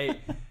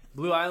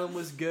Blue Island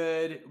was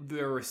good.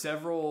 There were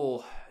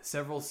several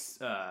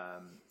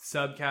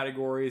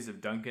subcategories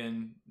of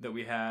Dunkin' that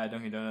we had.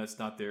 Dunkin' Donuts,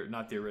 not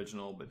the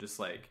original, but just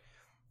like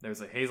there was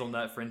like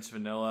hazelnut French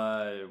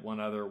vanilla, one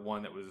other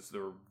one that they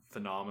were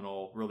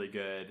phenomenal, really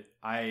good.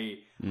 I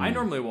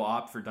normally will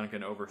opt for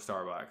Dunkin' over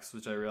Starbucks,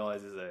 which I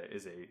realize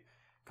is a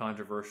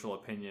controversial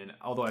opinion.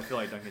 Although I feel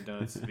like Dunkin'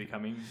 Donuts is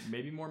becoming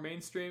maybe more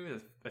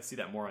mainstream. I see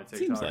that more on TikTok.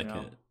 Seems like now.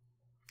 it.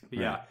 But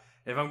yeah,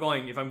 if I'm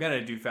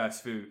gonna do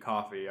fast food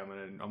coffee, I'm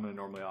gonna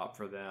normally opt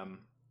for them.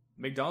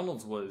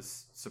 McDonald's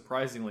was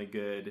surprisingly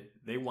good.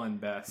 They won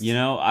best. You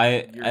know,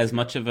 as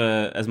much of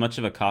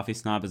a coffee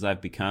snob as I've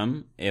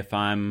become, if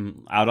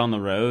I'm out on the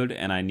road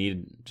and I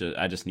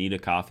just need a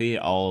coffee,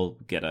 I'll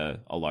get a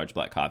large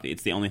black coffee.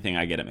 It's the only thing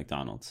I get at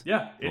McDonald's.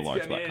 Yeah, a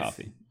large black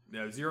coffee.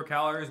 0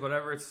 calories,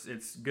 whatever.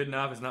 It's good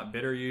enough. It's not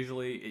bitter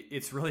usually.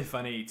 It's really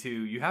funny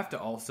too. You have to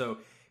also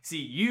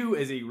see, you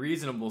as a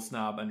reasonable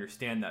snob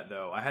understand that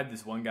though. I had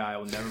this one guy, I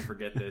will never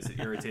forget this. It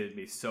irritated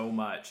me so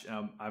much.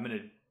 I'm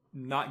gonna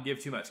not give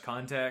too much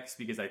context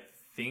because I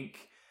think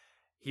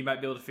he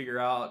might be able to figure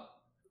out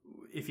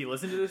if he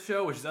listened to this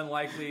show, which is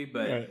unlikely,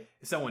 but if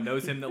someone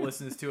knows him that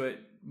listens to it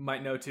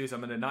might know too, so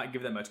I'm going to not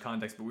give that much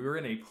context. But we were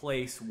in a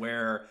place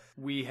where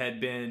we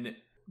had been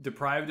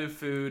deprived of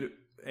food,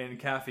 and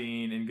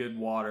caffeine and good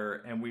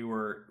water, and we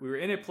were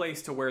in a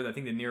place to where I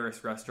think the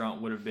nearest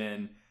restaurant would have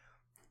been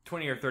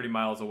 20 or 30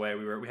 miles away.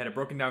 We had a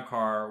broken down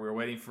car. We were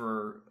waiting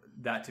for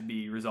that to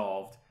be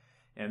resolved,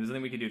 and there's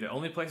nothing we could do. The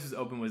only place that was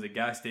open was a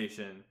gas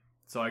station.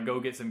 So I go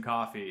get some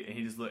coffee, and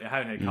he just I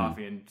haven't had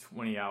coffee in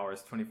 20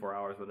 hours, 24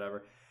 hours,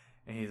 whatever.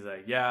 And he's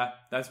like, yeah,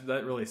 that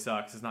really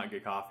sucks. It's not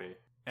good coffee.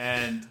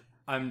 And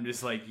I'm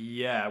just like,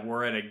 yeah,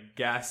 we're at a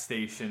gas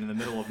station in the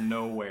middle of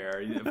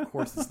nowhere. Of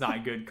course, it's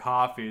not good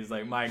coffee. It's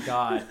like, my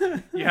God,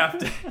 you have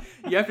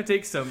to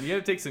take some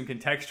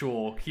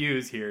contextual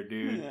cues here,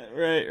 dude.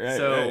 Right.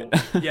 So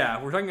right.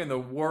 yeah, we're talking in the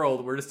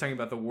world. We're just talking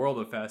about the world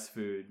of fast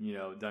food,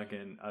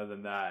 Duncan. Other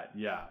than that,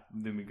 yeah,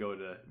 then we go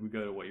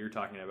to what you're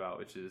talking about,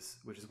 which is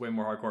way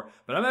more hardcore.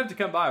 But I'm gonna have to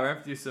come by. We're gonna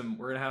have to do some.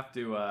 We're gonna have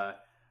to.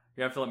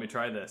 You have to let me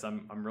try this.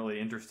 I'm really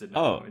interested.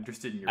 I'm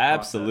interested in your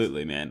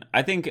absolutely, process. Man.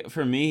 I think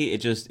for me,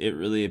 it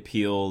really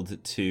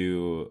appealed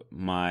to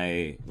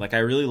my I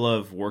really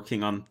love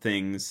working on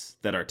things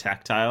that are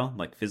tactile,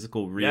 like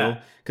physical, real.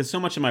 Because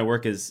so much of my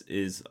work is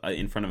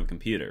in front of a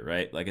computer,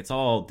 right? Like it's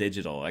all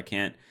digital. I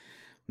can't.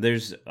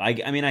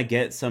 I mean, I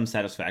get some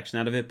satisfaction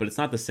out of it, but it's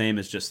not the same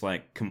as just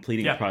like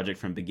completing a project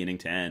from beginning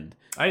to end.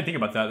 I didn't think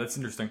about that. That's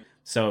interesting.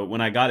 So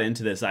when I got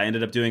into this, I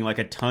ended up doing like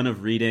a ton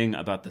of reading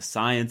about the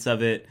science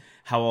of it,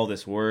 how all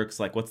this works,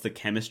 like what's the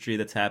chemistry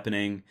that's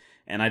happening.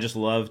 And I just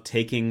love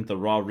taking the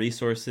raw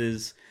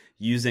resources,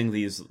 using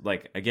these,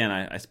 like, again,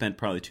 I spent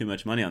probably too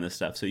much money on this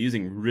stuff. So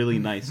using really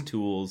nice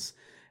tools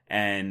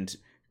and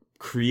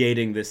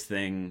creating this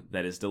thing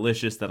that is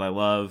delicious, that I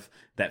love,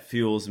 that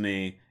fuels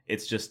me.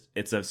 It's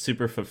a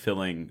super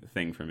fulfilling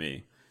thing for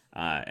me.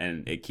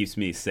 And it keeps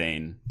me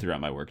sane throughout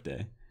my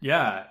workday.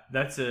 Yeah,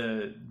 that's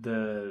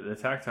the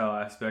tactile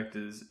aspect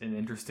is an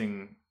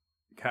interesting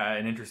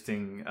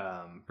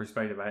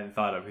perspective I hadn't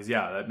thought of, because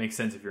that makes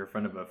sense if you're in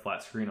front of a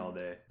flat screen all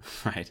day.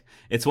 Right.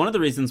 It's one of the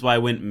reasons why I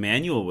went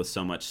manual with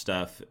so much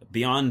stuff,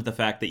 beyond the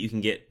fact that you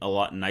can get a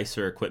lot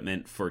nicer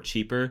equipment for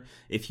cheaper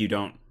if you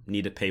don't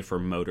need to pay for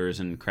motors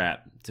and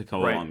crap to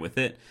go along with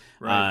it.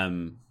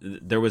 Right.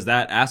 There was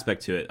that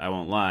aspect to it, I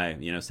won't lie.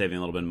 Saving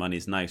a little bit of money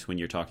is nice when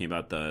you're talking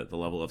about the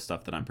level of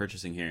stuff that I'm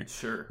purchasing here.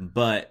 Sure.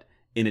 But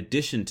in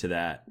addition to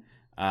that,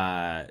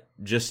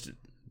 just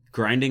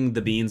grinding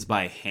the beans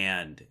by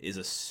hand is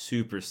a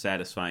super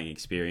satisfying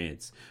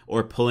experience.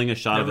 Or pulling a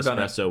shot of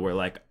espresso where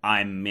like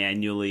I'm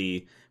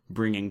manually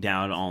bringing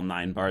down all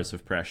 9 bars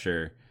of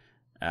pressure.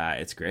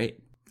 It's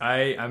great.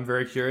 I'm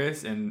very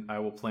curious, and I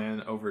will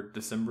plan over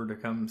December to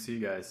come see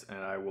you guys, and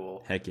I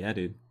will. Heck yeah,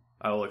 dude.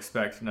 I will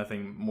expect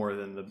nothing more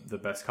than the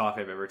best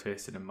coffee I've ever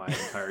tasted in my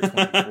entire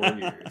 24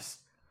 years.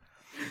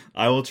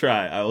 I will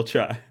try.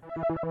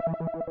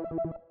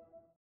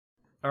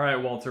 All right,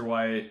 Walter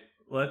White.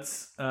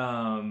 Let's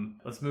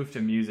move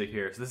to music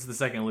here. So this is the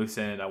second loose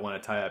end I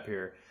want to tie up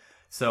here.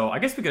 So I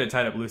guess we could have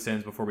tied up loose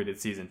ends before we did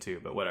season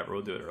 2, but whatever,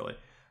 we'll do it early.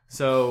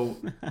 So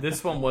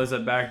this one was a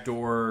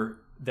backdoor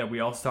that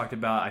we also talked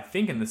about, I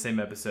think, in the same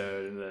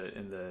episode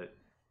in the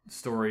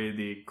story,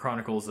 the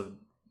Chronicles of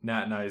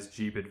Nat and I's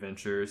Jeep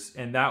Adventures,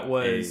 and that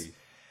was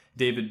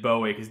David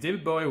Bowie, because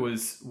David Bowie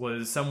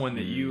was someone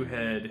that you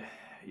had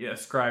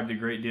ascribed a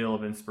great deal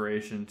of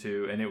inspiration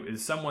to, and it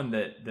was someone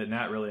that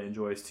Nat really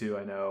enjoys too.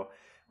 I know,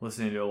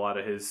 listening to a lot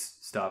of his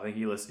stuff. I think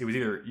it was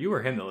either you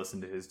or him that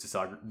listened to his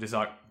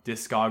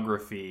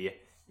discography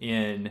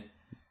in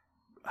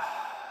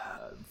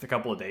a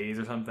couple of days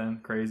or something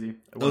crazy.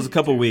 It was a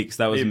couple weeks.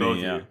 That was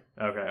me, yeah.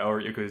 Okay, or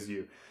it was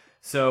you.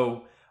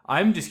 So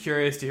I'm just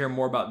curious to hear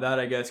more about that,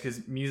 I guess,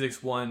 because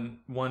music's one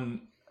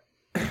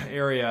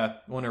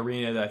area, one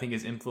arena that I think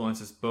has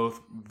influenced us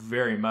both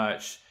very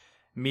much.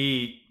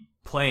 Me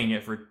playing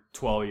it for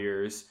 12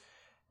 years,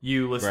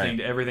 you listening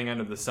to everything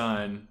under the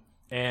sun.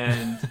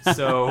 And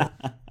so,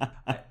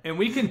 and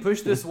we can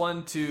push this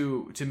one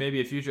to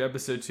maybe a future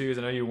episode too, because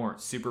I know you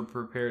weren't super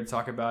prepared to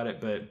talk about it,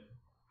 but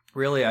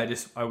really I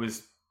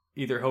was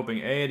either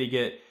hoping to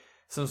get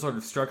some sort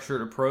of structured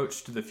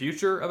approach to the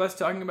future of us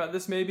talking about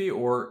this maybe,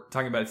 or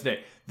talking about it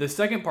today. The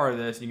second part of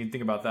this, you can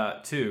think about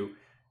that too,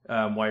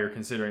 while you're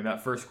considering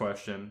that first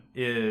question,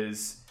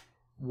 is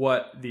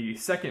what the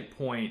second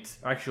point,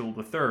 actually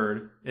the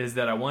third, is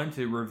that I wanted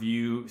to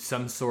review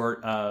some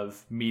sort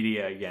of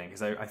media again,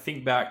 because I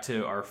think back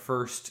to our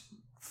first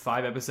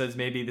 5 episodes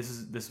maybe.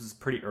 This was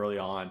pretty early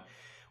on.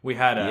 We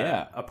had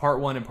a part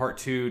 1 and part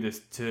 2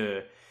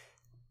 to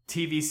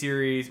TV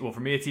series. Well,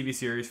 for me, a TV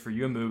series, for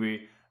you, a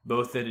movie.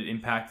 Both that it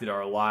impacted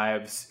our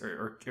lives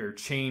or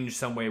changed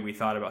some way we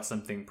thought about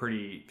something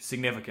pretty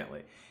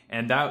significantly.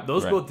 And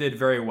those both did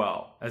very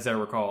well, as I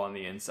recall, on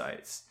the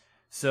insights.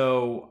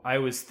 So I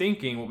was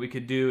thinking what we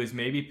could do is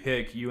maybe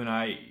pick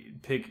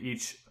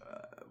each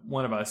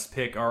one of us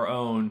pick our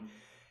own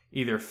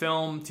either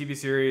film, TV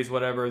series,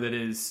 whatever that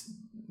is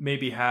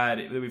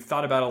that we've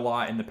thought about a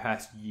lot in the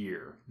past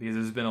year, because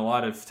there's been a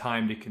lot of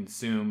time to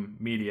consume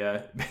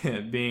media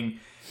being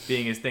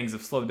as things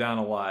have slowed down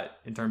a lot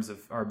in terms of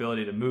our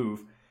ability to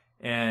move.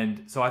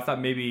 And so I thought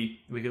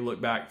maybe we could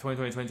look back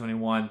 2020,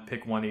 2021,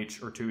 pick one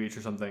each or two each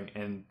or something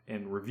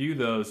and review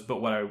those.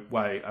 But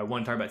why I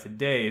want to talk about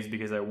today is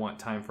because I want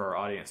time for our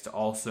audience to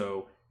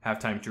also have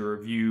time to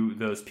review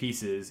those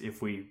pieces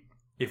if we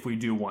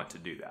do want to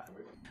do that.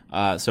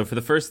 So for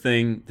the first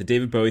thing, the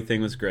David Bowie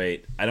thing was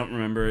great. I don't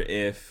remember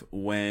if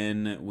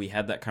when we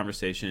had that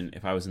conversation,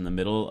 if I was in the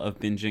middle of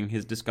binging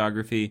his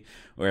discography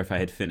or if I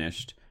had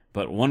finished.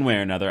 But one way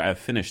or another, I've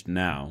finished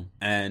now.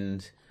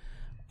 And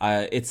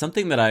it's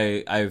something that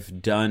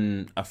I've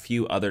done a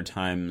few other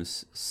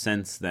times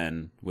since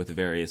then with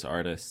various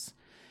artists.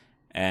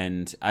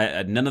 And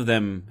none of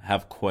them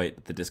have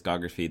quite the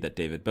discography that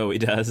David Bowie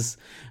does.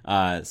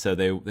 So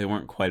they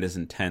weren't quite as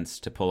intense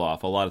to pull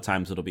off. A lot of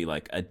times it'll be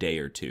like a day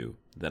or two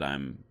that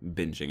I'm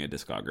binging a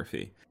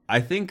discography.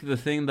 I think the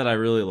thing that I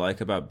really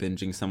like about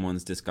binging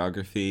someone's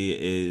discography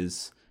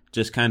is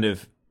just kind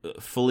of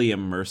fully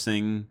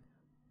immersing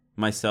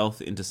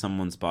myself into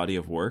someone's body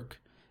of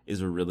work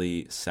is a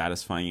really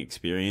satisfying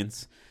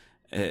experience.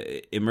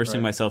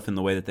 Immersing myself in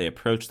the way that they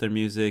approach their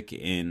music,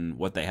 in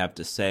what they have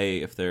to say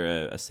if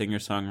they're a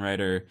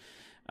singer-songwriter,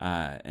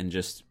 and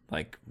just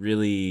like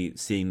really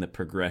seeing the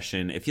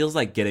progression. It feels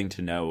like getting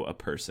to know a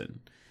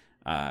person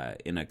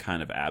in a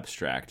kind of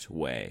abstract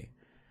way.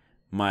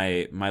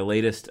 My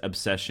latest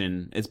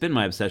obsession, it's been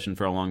my obsession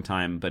for a long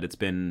time, but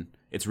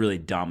it's really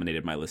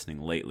dominated my listening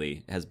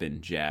lately, has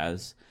been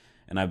jazz.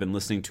 And I've been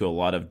listening to a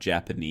lot of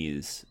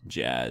Japanese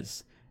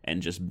jazz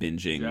and just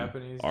binging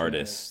Japanese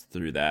artists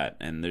through that.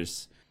 And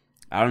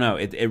I don't know,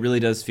 it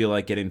really does feel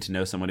like getting to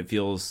know someone. It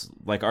feels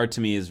like art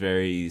to me is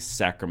very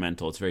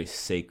sacramental. It's very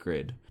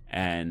sacred.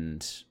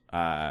 And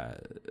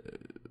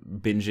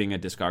binging a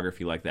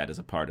discography like that is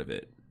a part of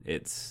it.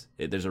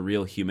 There's a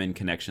real human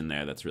connection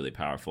there that's really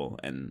powerful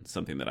and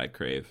something that I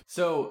crave.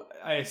 So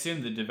I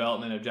assume the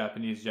development of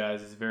Japanese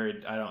jazz is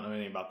I don't know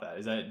anything about that.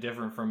 Is that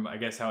different from, I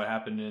guess, how it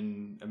happened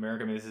in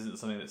America? I mean, this isn't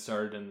something that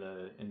started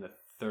in the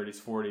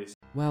 30s, 40s.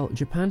 Well,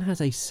 Japan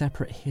has a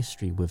separate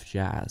history with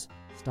jazz,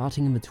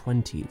 starting in the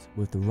 20s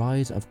with the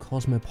rise of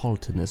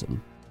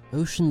cosmopolitanism.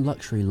 Ocean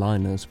luxury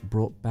liners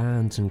brought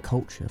bands and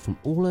culture from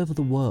all over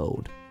the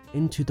world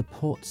into the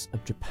ports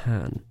of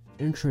Japan,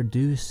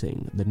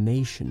 introducing the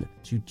nation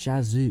to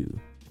jazzu,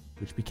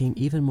 which became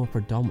even more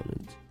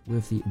predominant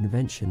with the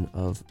invention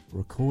of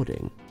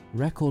recording.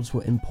 Records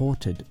were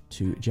imported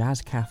to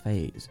jazz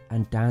cafes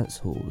and dance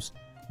halls,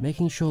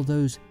 making sure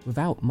those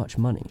without much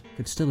money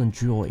could still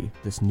enjoy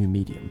this new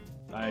medium.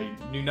 I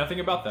knew nothing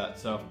about that,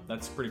 so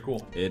that's pretty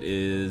cool. It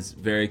is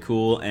very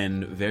cool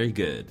and very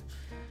good.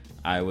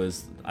 I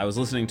was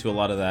listening to a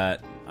lot of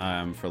that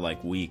for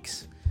like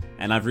weeks.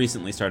 And I've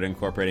recently started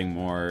incorporating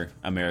more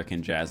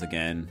American jazz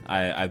again.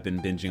 I've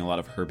been binging a lot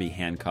of Herbie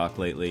Hancock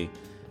lately,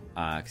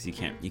 because you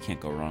can't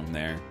go wrong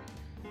there.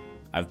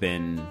 I've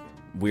been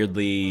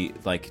weirdly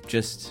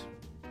just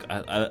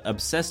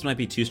obsessed might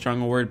be too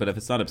strong a word, but if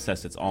it's not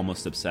obsessed, it's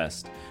almost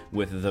obsessed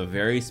with the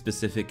very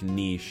specific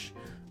niche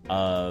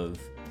of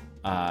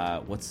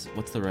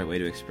what's the right way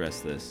to express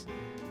this?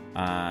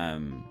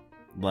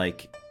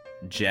 Like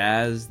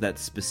jazz that's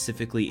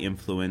specifically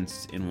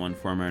influenced in one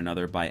form or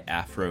another by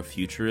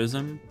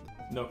Afrofuturism.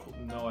 No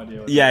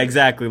idea. Yeah,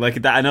 exactly.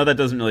 Like that, I know that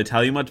doesn't really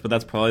tell you much, but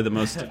that's probably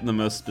the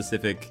most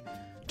specific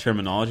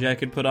terminology I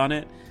could put on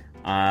it.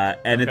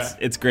 And okay.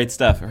 It's great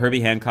stuff.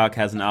 Herbie Hancock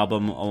has an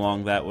album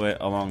along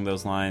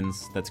those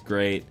lines. That's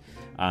great.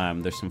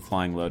 There's some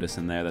Flying Lotus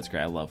in there. That's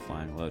great. I love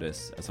Flying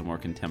Lotus as a more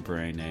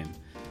contemporary name.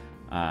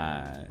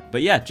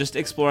 But yeah, just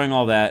exploring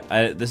all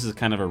that. This is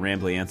kind of a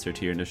rambly answer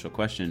to your initial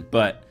question,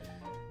 but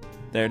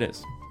there it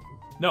is.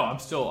 No, I'm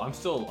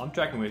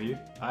tracking with you.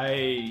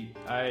 I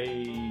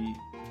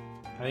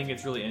think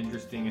it's really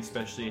interesting,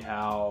 especially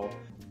how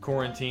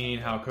quarantine,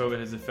 how COVID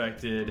has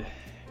affected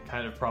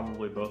kind of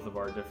probably both of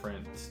our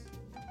different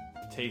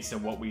tastes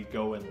and what we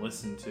go and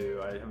listen to.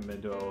 I haven't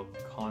been to a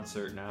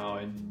concert now,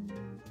 and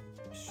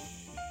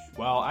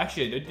well,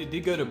 actually, I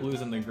did go to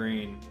Blues on the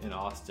Green in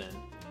Austin.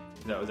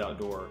 That was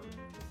outdoor,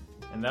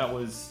 and that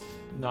was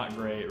not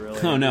great,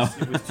 really. Oh no,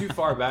 it was too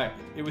far back.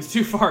 It was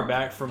too far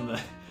back from the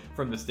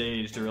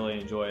stage to really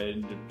enjoy it,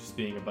 and just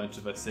being a bunch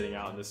of us sitting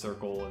out in the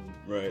circle and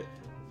right.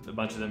 A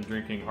bunch of them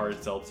drinking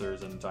hard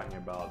seltzers and talking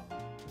about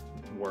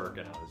work,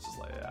 and I was just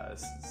like, yeah,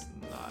 this is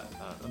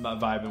I'm not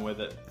vibing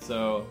with it.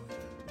 So,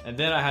 and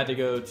then I had to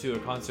go to a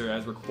concert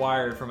as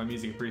required from a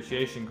music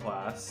appreciation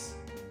class,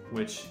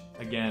 which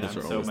again, I'm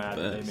so mad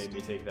that they made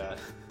me take that,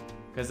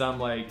 because I'm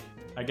like,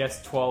 I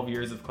guess 12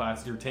 years of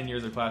class, your 10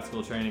 years of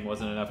classical training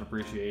wasn't enough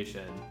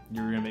appreciation.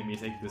 You were gonna make me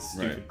take this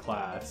stupid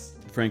class.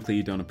 Frankly,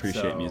 you don't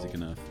appreciate music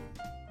enough.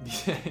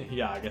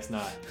 Yeah, I guess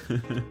not.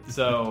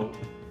 So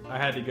we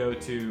had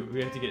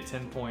to get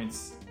 10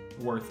 points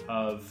worth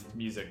of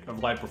music,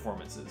 of live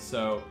performances.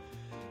 So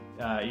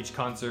each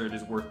concert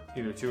is worth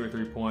either 2 or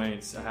 3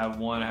 points. I have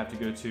one I have to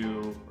go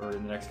to, or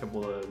in the next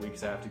couple of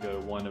weeks I have to go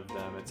to one of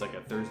them. It's like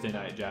a Thursday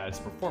night jazz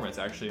performance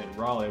actually in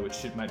Raleigh,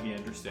 which might be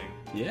interesting.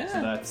 Yeah.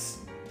 So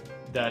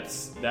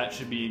that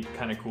should be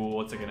kind of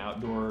cool. It's like an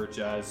outdoor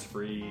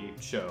jazz-free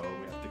show.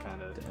 We have to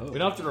kind of we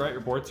don't have to write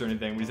reports or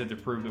anything. We just have to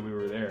prove that we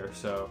were there.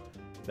 So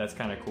that's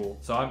kind of cool.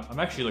 So I'm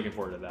actually looking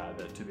forward to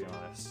that, to be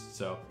honest.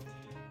 So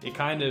it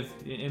kind of,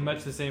 in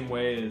much the same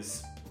way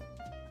as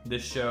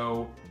this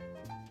show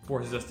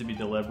forces us to be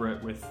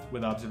deliberate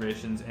with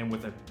observations and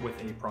with a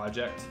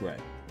project. Right.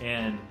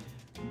 And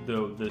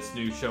this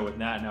new show with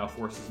Nat now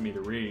forces me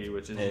to read,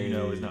 which, as you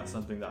know, is not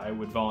something that I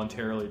would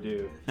voluntarily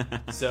do.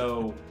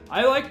 So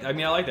I like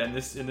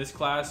that. In this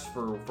class,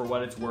 for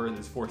what it's worth,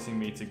 is forcing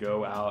me to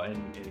go out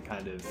and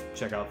kind of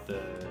check out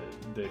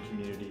the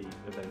community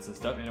events and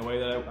stuff in a way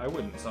that I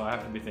wouldn't. So I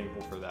have to be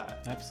thankful for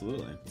that.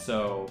 Absolutely.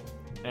 So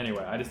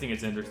anyway, I just think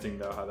it's interesting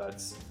though how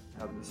this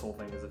whole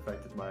thing has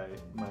affected my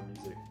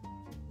music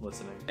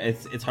listening.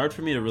 It's hard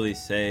for me to really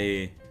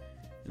say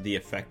the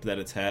effect that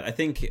it's had. I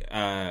think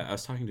I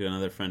was talking to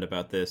another friend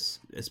about this,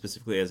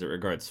 specifically as it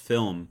regards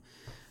film.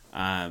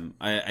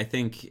 I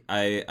think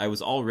I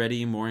was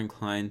already more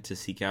inclined to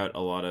seek out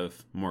a lot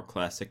of more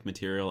classic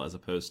material as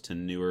opposed to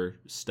newer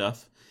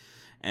stuff.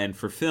 And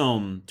for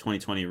film,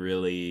 2020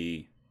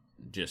 really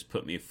just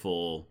put me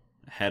full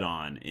head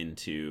on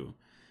into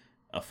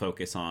a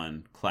focus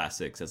on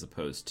classics as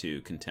opposed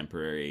to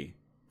contemporary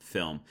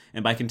film.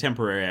 And by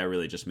contemporary, I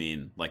really just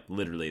mean like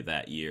literally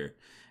that year.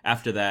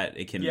 After that,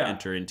 it can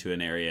enter into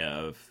an area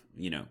of,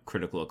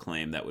 critical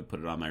acclaim that would put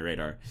it on my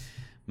radar.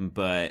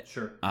 But,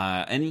 sure.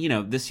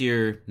 And, this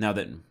year, now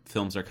that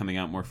films are coming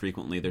out more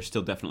frequently, there's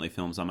still definitely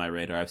films on my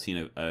radar. I've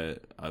seen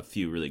a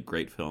few really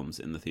great films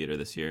in the theater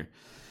this year.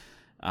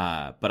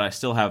 But I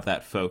still have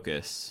that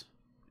focus.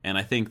 And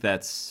I think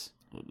that's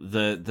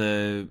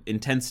the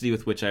intensity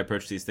with which I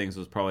approach these things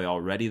was probably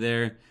already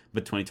there.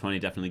 But 2020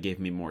 definitely gave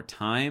me more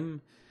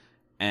time.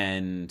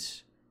 And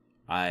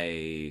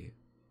I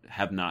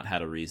have not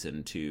had a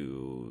reason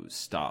to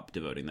stop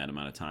devoting that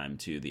amount of time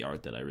to the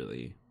art that I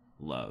really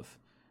love.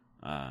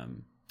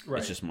 Right.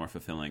 It's just more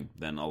fulfilling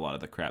than a lot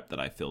of the crap that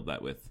I filled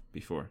that with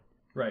before.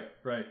 Right.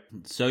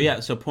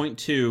 So point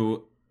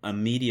 2, a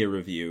media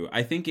review.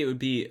 I think it would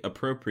be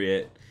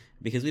appropriate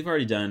because we've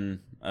already done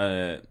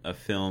a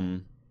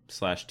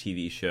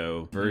film/TV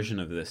show version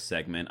of this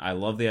segment. I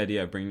love the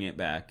idea of bringing it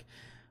back.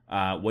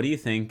 What do you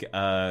think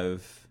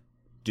of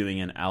doing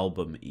an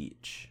album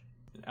each?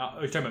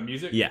 Are you talking about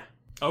music? Yeah.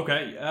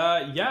 Okay.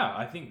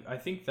 I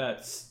think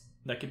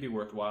that could be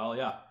worthwhile.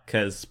 Yeah.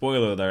 Because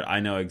spoiler alert, I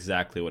know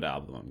exactly what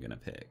album I'm gonna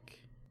pick.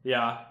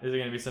 Yeah. Is it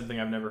gonna be something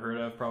I've never heard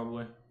of?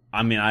 Probably.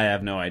 I mean, I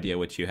have no idea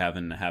what you have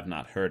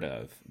not heard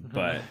of,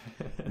 but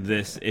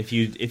this, if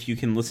you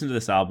can listen to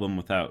this album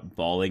without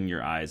bawling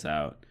your eyes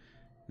out,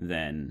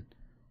 then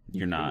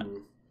you're not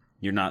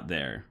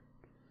there.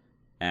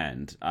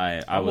 And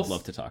I would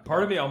love to talk.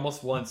 Part of me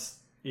almost wants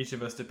each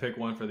of us to pick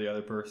one for the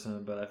other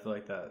person, but I feel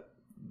like that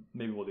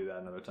maybe we'll do that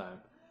another time.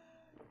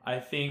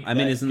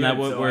 Isn't that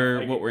what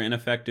we're in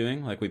effect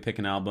doing? Like we pick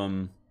an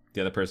album,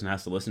 the other person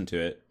has to listen to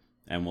it,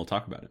 and we'll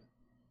talk about it.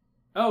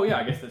 Oh yeah,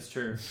 I guess that's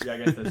true.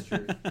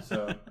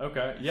 So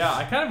okay, yeah,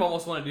 I kind of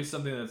almost want to do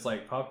something that's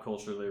like pop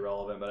culturally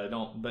relevant,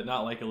 but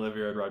not like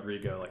Olivia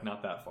Rodrigo, like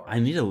not that far. I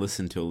need to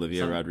listen to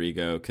Olivia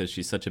Rodrigo because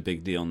she's such a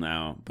big deal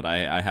now, but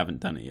I haven't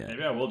done it yet.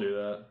 Maybe I will do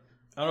that.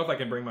 I don't know if I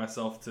can bring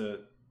myself to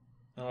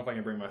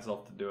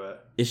do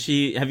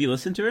it. Have you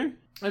listened to her?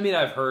 I mean,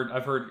 I've heard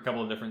a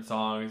couple of different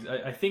songs.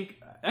 I think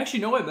actually,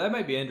 you know what? That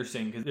might be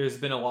interesting because there's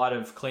been a lot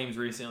of claims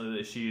recently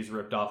that she's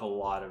ripped off a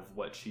lot of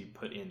what she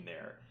put in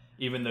there.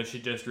 Even though she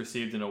just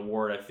received an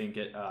award, I think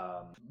at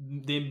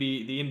the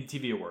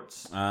MTV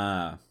Awards.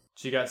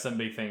 She got some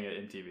big thing at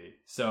MTV.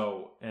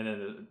 So, and then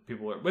the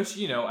people are, which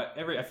I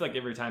feel like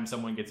every time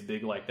someone gets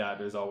big like that,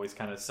 there's always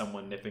kind of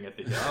someone nipping at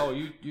the oh,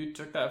 you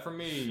took that from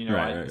me,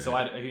 Right.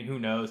 I mean, who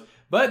knows?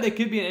 But it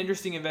could be an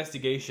interesting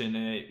investigation,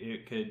 and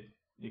it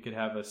could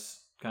have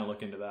us kind of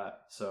look into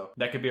that. So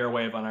that could be our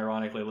way of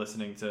unironically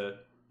listening to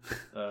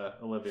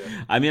Olivia.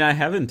 I mean, I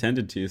have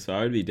intended to, so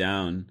I would be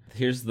down.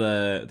 Here's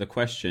the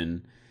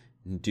question.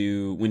 When do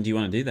you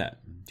want to do that?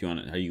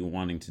 Are you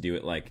wanting to do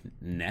it like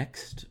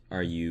next?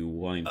 Are you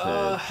wanting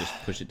to just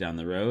push it down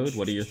the road?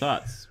 What are your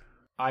thoughts?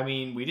 I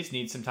mean, we just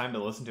need some time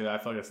to listen to it. I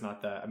feel like it's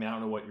not that. I mean, I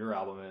don't know what your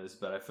album is,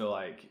 but I feel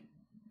like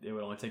it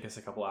would only take us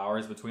a couple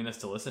hours between us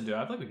to listen to it.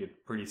 I feel like we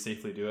could pretty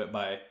safely do it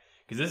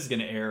because this is going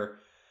to air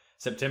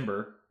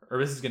September, or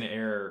this is going to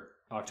air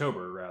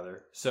October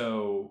rather.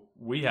 So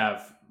we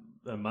have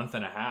a month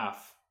and a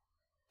half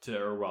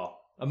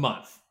a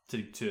month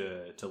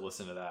to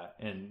listen to that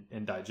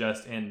and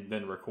digest and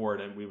then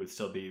record, and we would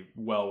still be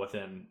well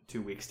within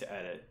 2 weeks to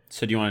edit.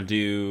 So do you want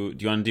to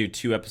do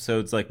 2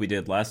 episodes like we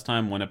did last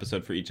time, 1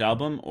 episode for each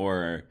album,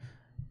 or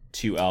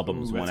 2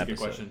 albums, 1 episode? That's a good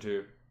question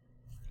too.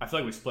 I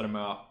feel like we split them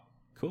out.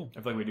 Cool. I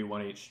feel like we do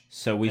 1 each.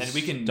 So we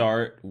can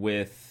start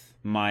with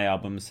my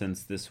album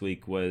since this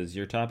week was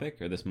your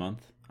topic, or this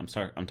month. I'm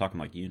talking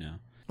like you now.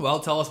 Well,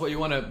 tell us what you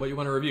want to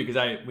review,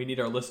 because we need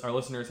our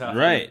listeners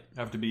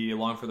have to be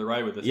along for the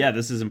ride with this. Yeah,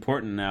 this is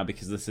important now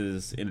because this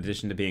is, in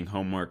addition to being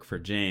homework for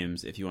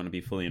James, if you want to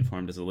be fully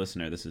informed as a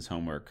listener, this is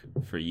homework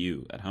for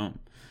you at home.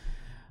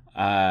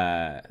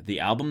 The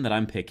album that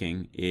I'm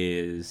picking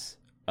is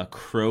A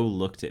Crow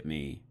Looked at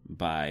Me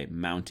by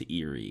Mount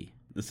Erie.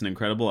 It's an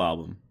incredible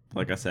album.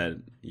 Like I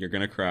said, you're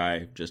going to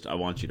cry. I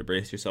want you to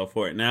brace yourself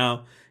for it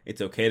now. It's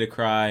okay to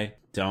cry.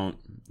 No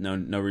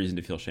reason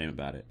to feel shame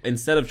about it.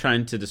 Instead of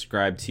trying to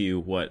describe to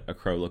you what A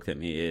Crow Looked at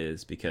Me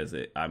is, because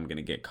I'm going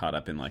to get caught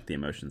up in like the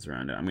emotions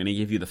around it, I'm going to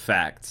give you the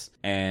facts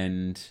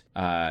and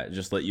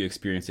just let you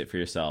experience it for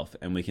yourself.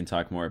 And we can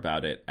talk more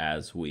about it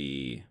as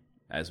we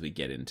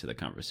get into the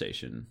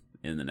conversation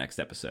in the next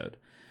episode.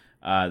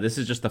 This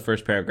is just the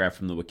first paragraph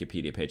from the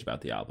Wikipedia page about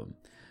the album.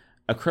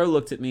 A Crow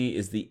Looked at Me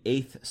is the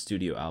 8th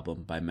studio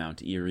album by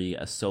Mount Erie,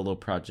 a solo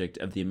project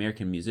of the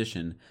American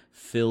musician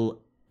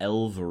Phil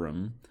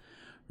Elverum.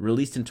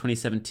 Released in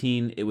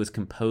 2017, it was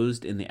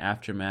composed in the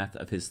aftermath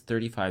of his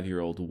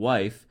 35-year-old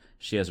wife.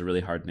 She has a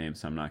really hard name,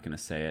 so I'm not going to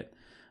say it.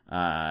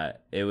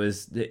 It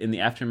was in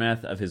the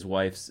aftermath of his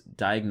wife's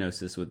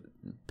diagnosis with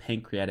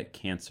pancreatic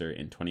cancer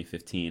in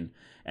 2015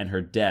 and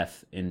her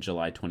death in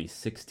July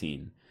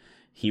 2016.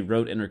 He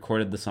wrote and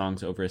recorded the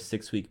songs over a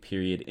 6-week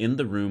period in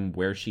the room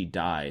where she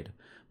died,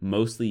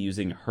 mostly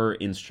using her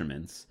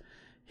instruments.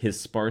 His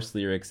sparse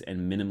lyrics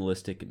and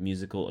minimalistic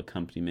musical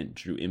accompaniment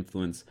drew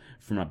influence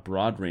from a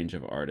broad range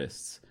of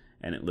artists,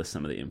 and it lists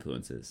some of the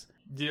influences.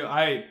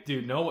 I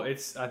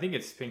think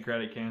it's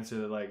pancreatic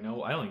cancer that I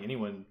don't think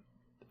anyone.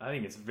 I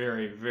think it's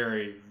very,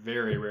 very,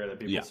 very rare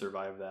that people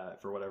survive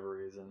that for whatever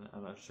reason.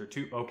 I'm not sure.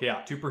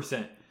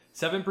 2%.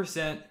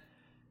 7%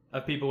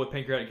 of people with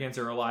pancreatic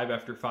cancer are alive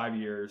after 5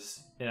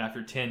 years, and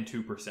after 10,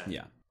 2%.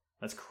 Yeah.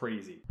 That's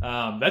crazy.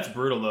 That's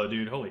brutal, though,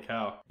 dude. Holy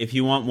cow. If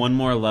you want one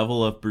more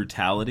level of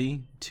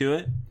brutality to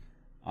it,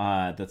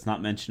 that's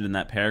not mentioned in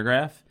that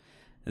paragraph,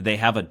 they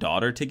have a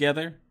daughter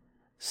together,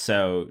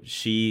 so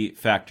she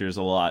factors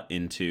a lot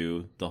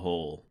into the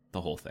whole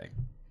thing.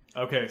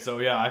 Okay, so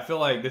yeah, I feel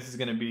like this is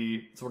going to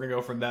be... So we're going to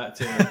go from that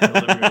to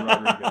Olivia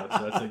Rodrigo.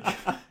 So that's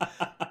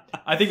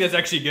I think that's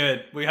actually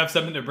good. We have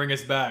something to bring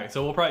us back.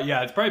 So we'll probably...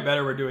 Yeah, it's probably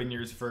better we're doing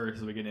yours first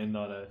so we can end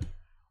on a...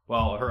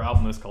 Well, her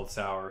album is called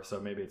Sour, so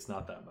maybe it's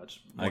not that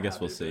much more I guess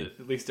happy, we'll see.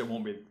 At least it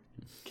won't be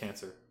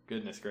cancer.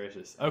 Goodness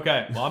gracious.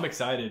 Okay, well, I'm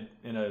excited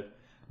in a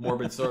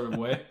morbid sort of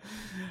way.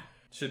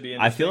 Should be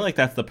interesting. I feel like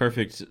that's the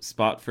perfect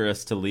spot for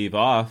us to leave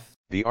off.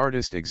 The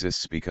artist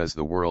exists because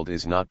the world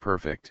is not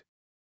perfect.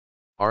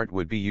 Art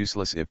would be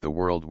useless if the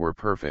world were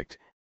perfect,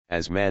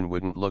 as man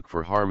wouldn't look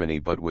for harmony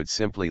but would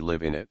simply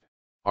live in it.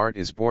 Art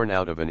is born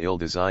out of an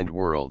ill-designed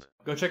world.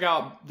 Go check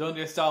out Donde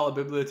Está la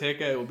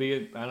Biblioteca. It will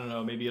be, I don't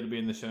know, maybe it'll be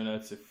in the show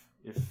notes if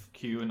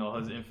Q and all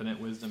his infinite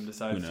wisdom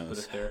decides to put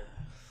it there.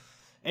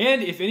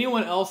 And if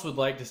anyone else would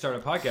like to start a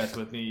podcast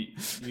with me,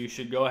 you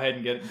should go ahead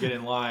and get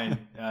in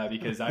line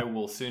because I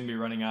will soon be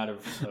running out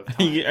of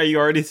time. Are you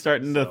already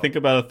starting to think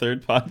about a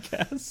third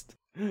podcast?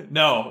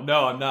 No,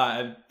 I'm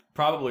not.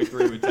 Probably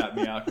 3 would tap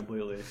me out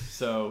completely.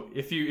 So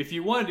if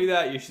you want to do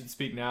that, you should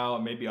speak now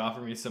and maybe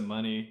offer me some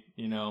money,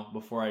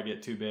 before I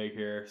get too big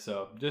here.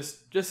 So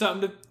just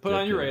something to put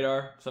on your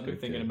radar, something you're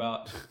thinking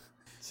about.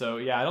 So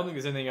yeah, I don't think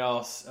there's anything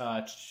else.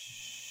 I'm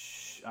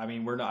not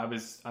even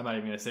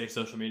gonna say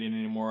social media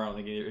anymore. I don't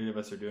think either of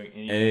us are doing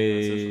anything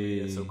on social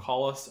media. So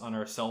call us on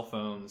our cell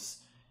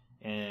phones,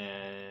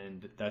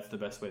 and that's the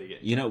best way to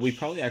get in touch. We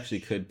probably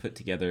actually could put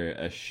together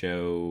a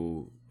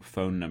show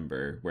phone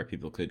number where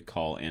people could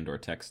call and or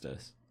text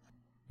us.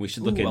 We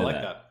should look into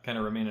that. Kind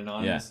of remain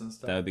anonymous and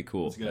stuff. That would be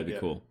cool. That'd be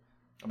cool.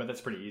 I bet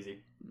that's pretty easy.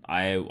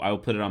 I will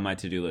put it on my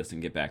to-do list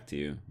and get back to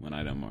you when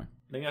I know more.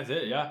 I think that's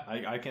it. Yeah, I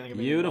can't think of anything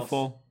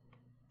Beautiful. else.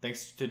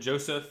 Thanks to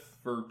Joseph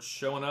for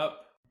showing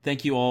up.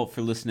 Thank you all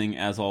for listening,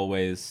 as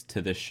always,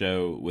 to this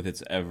show with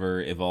its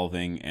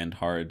ever-evolving and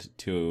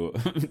hard-to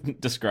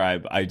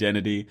describe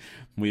identity.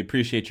 We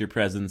appreciate your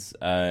presence,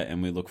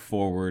 and we look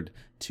forward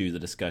to the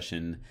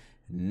discussion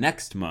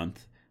next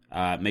month.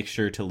 Make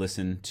sure to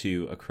listen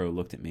to A Crow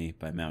Looked at Me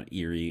by Mount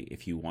Erie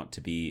if you want to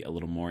be a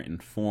little more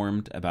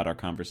informed about our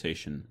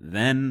conversation.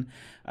 Then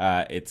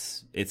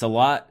it's a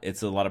lot.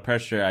 It's a lot of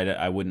pressure.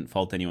 I wouldn't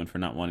fault anyone for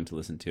not wanting to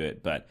listen to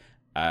it, but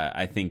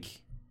I think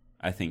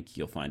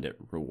you'll find it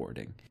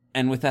rewarding.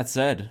 And with that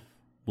said,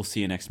 we'll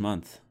see you next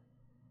month.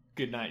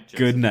 Good night, Joseph.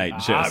 Good night,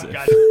 Joseph.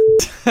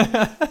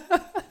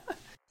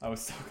 I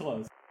was so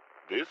close.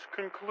 This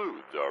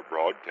concludes our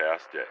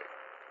broadcast day.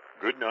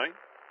 Good night,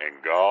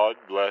 and God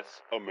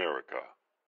bless America.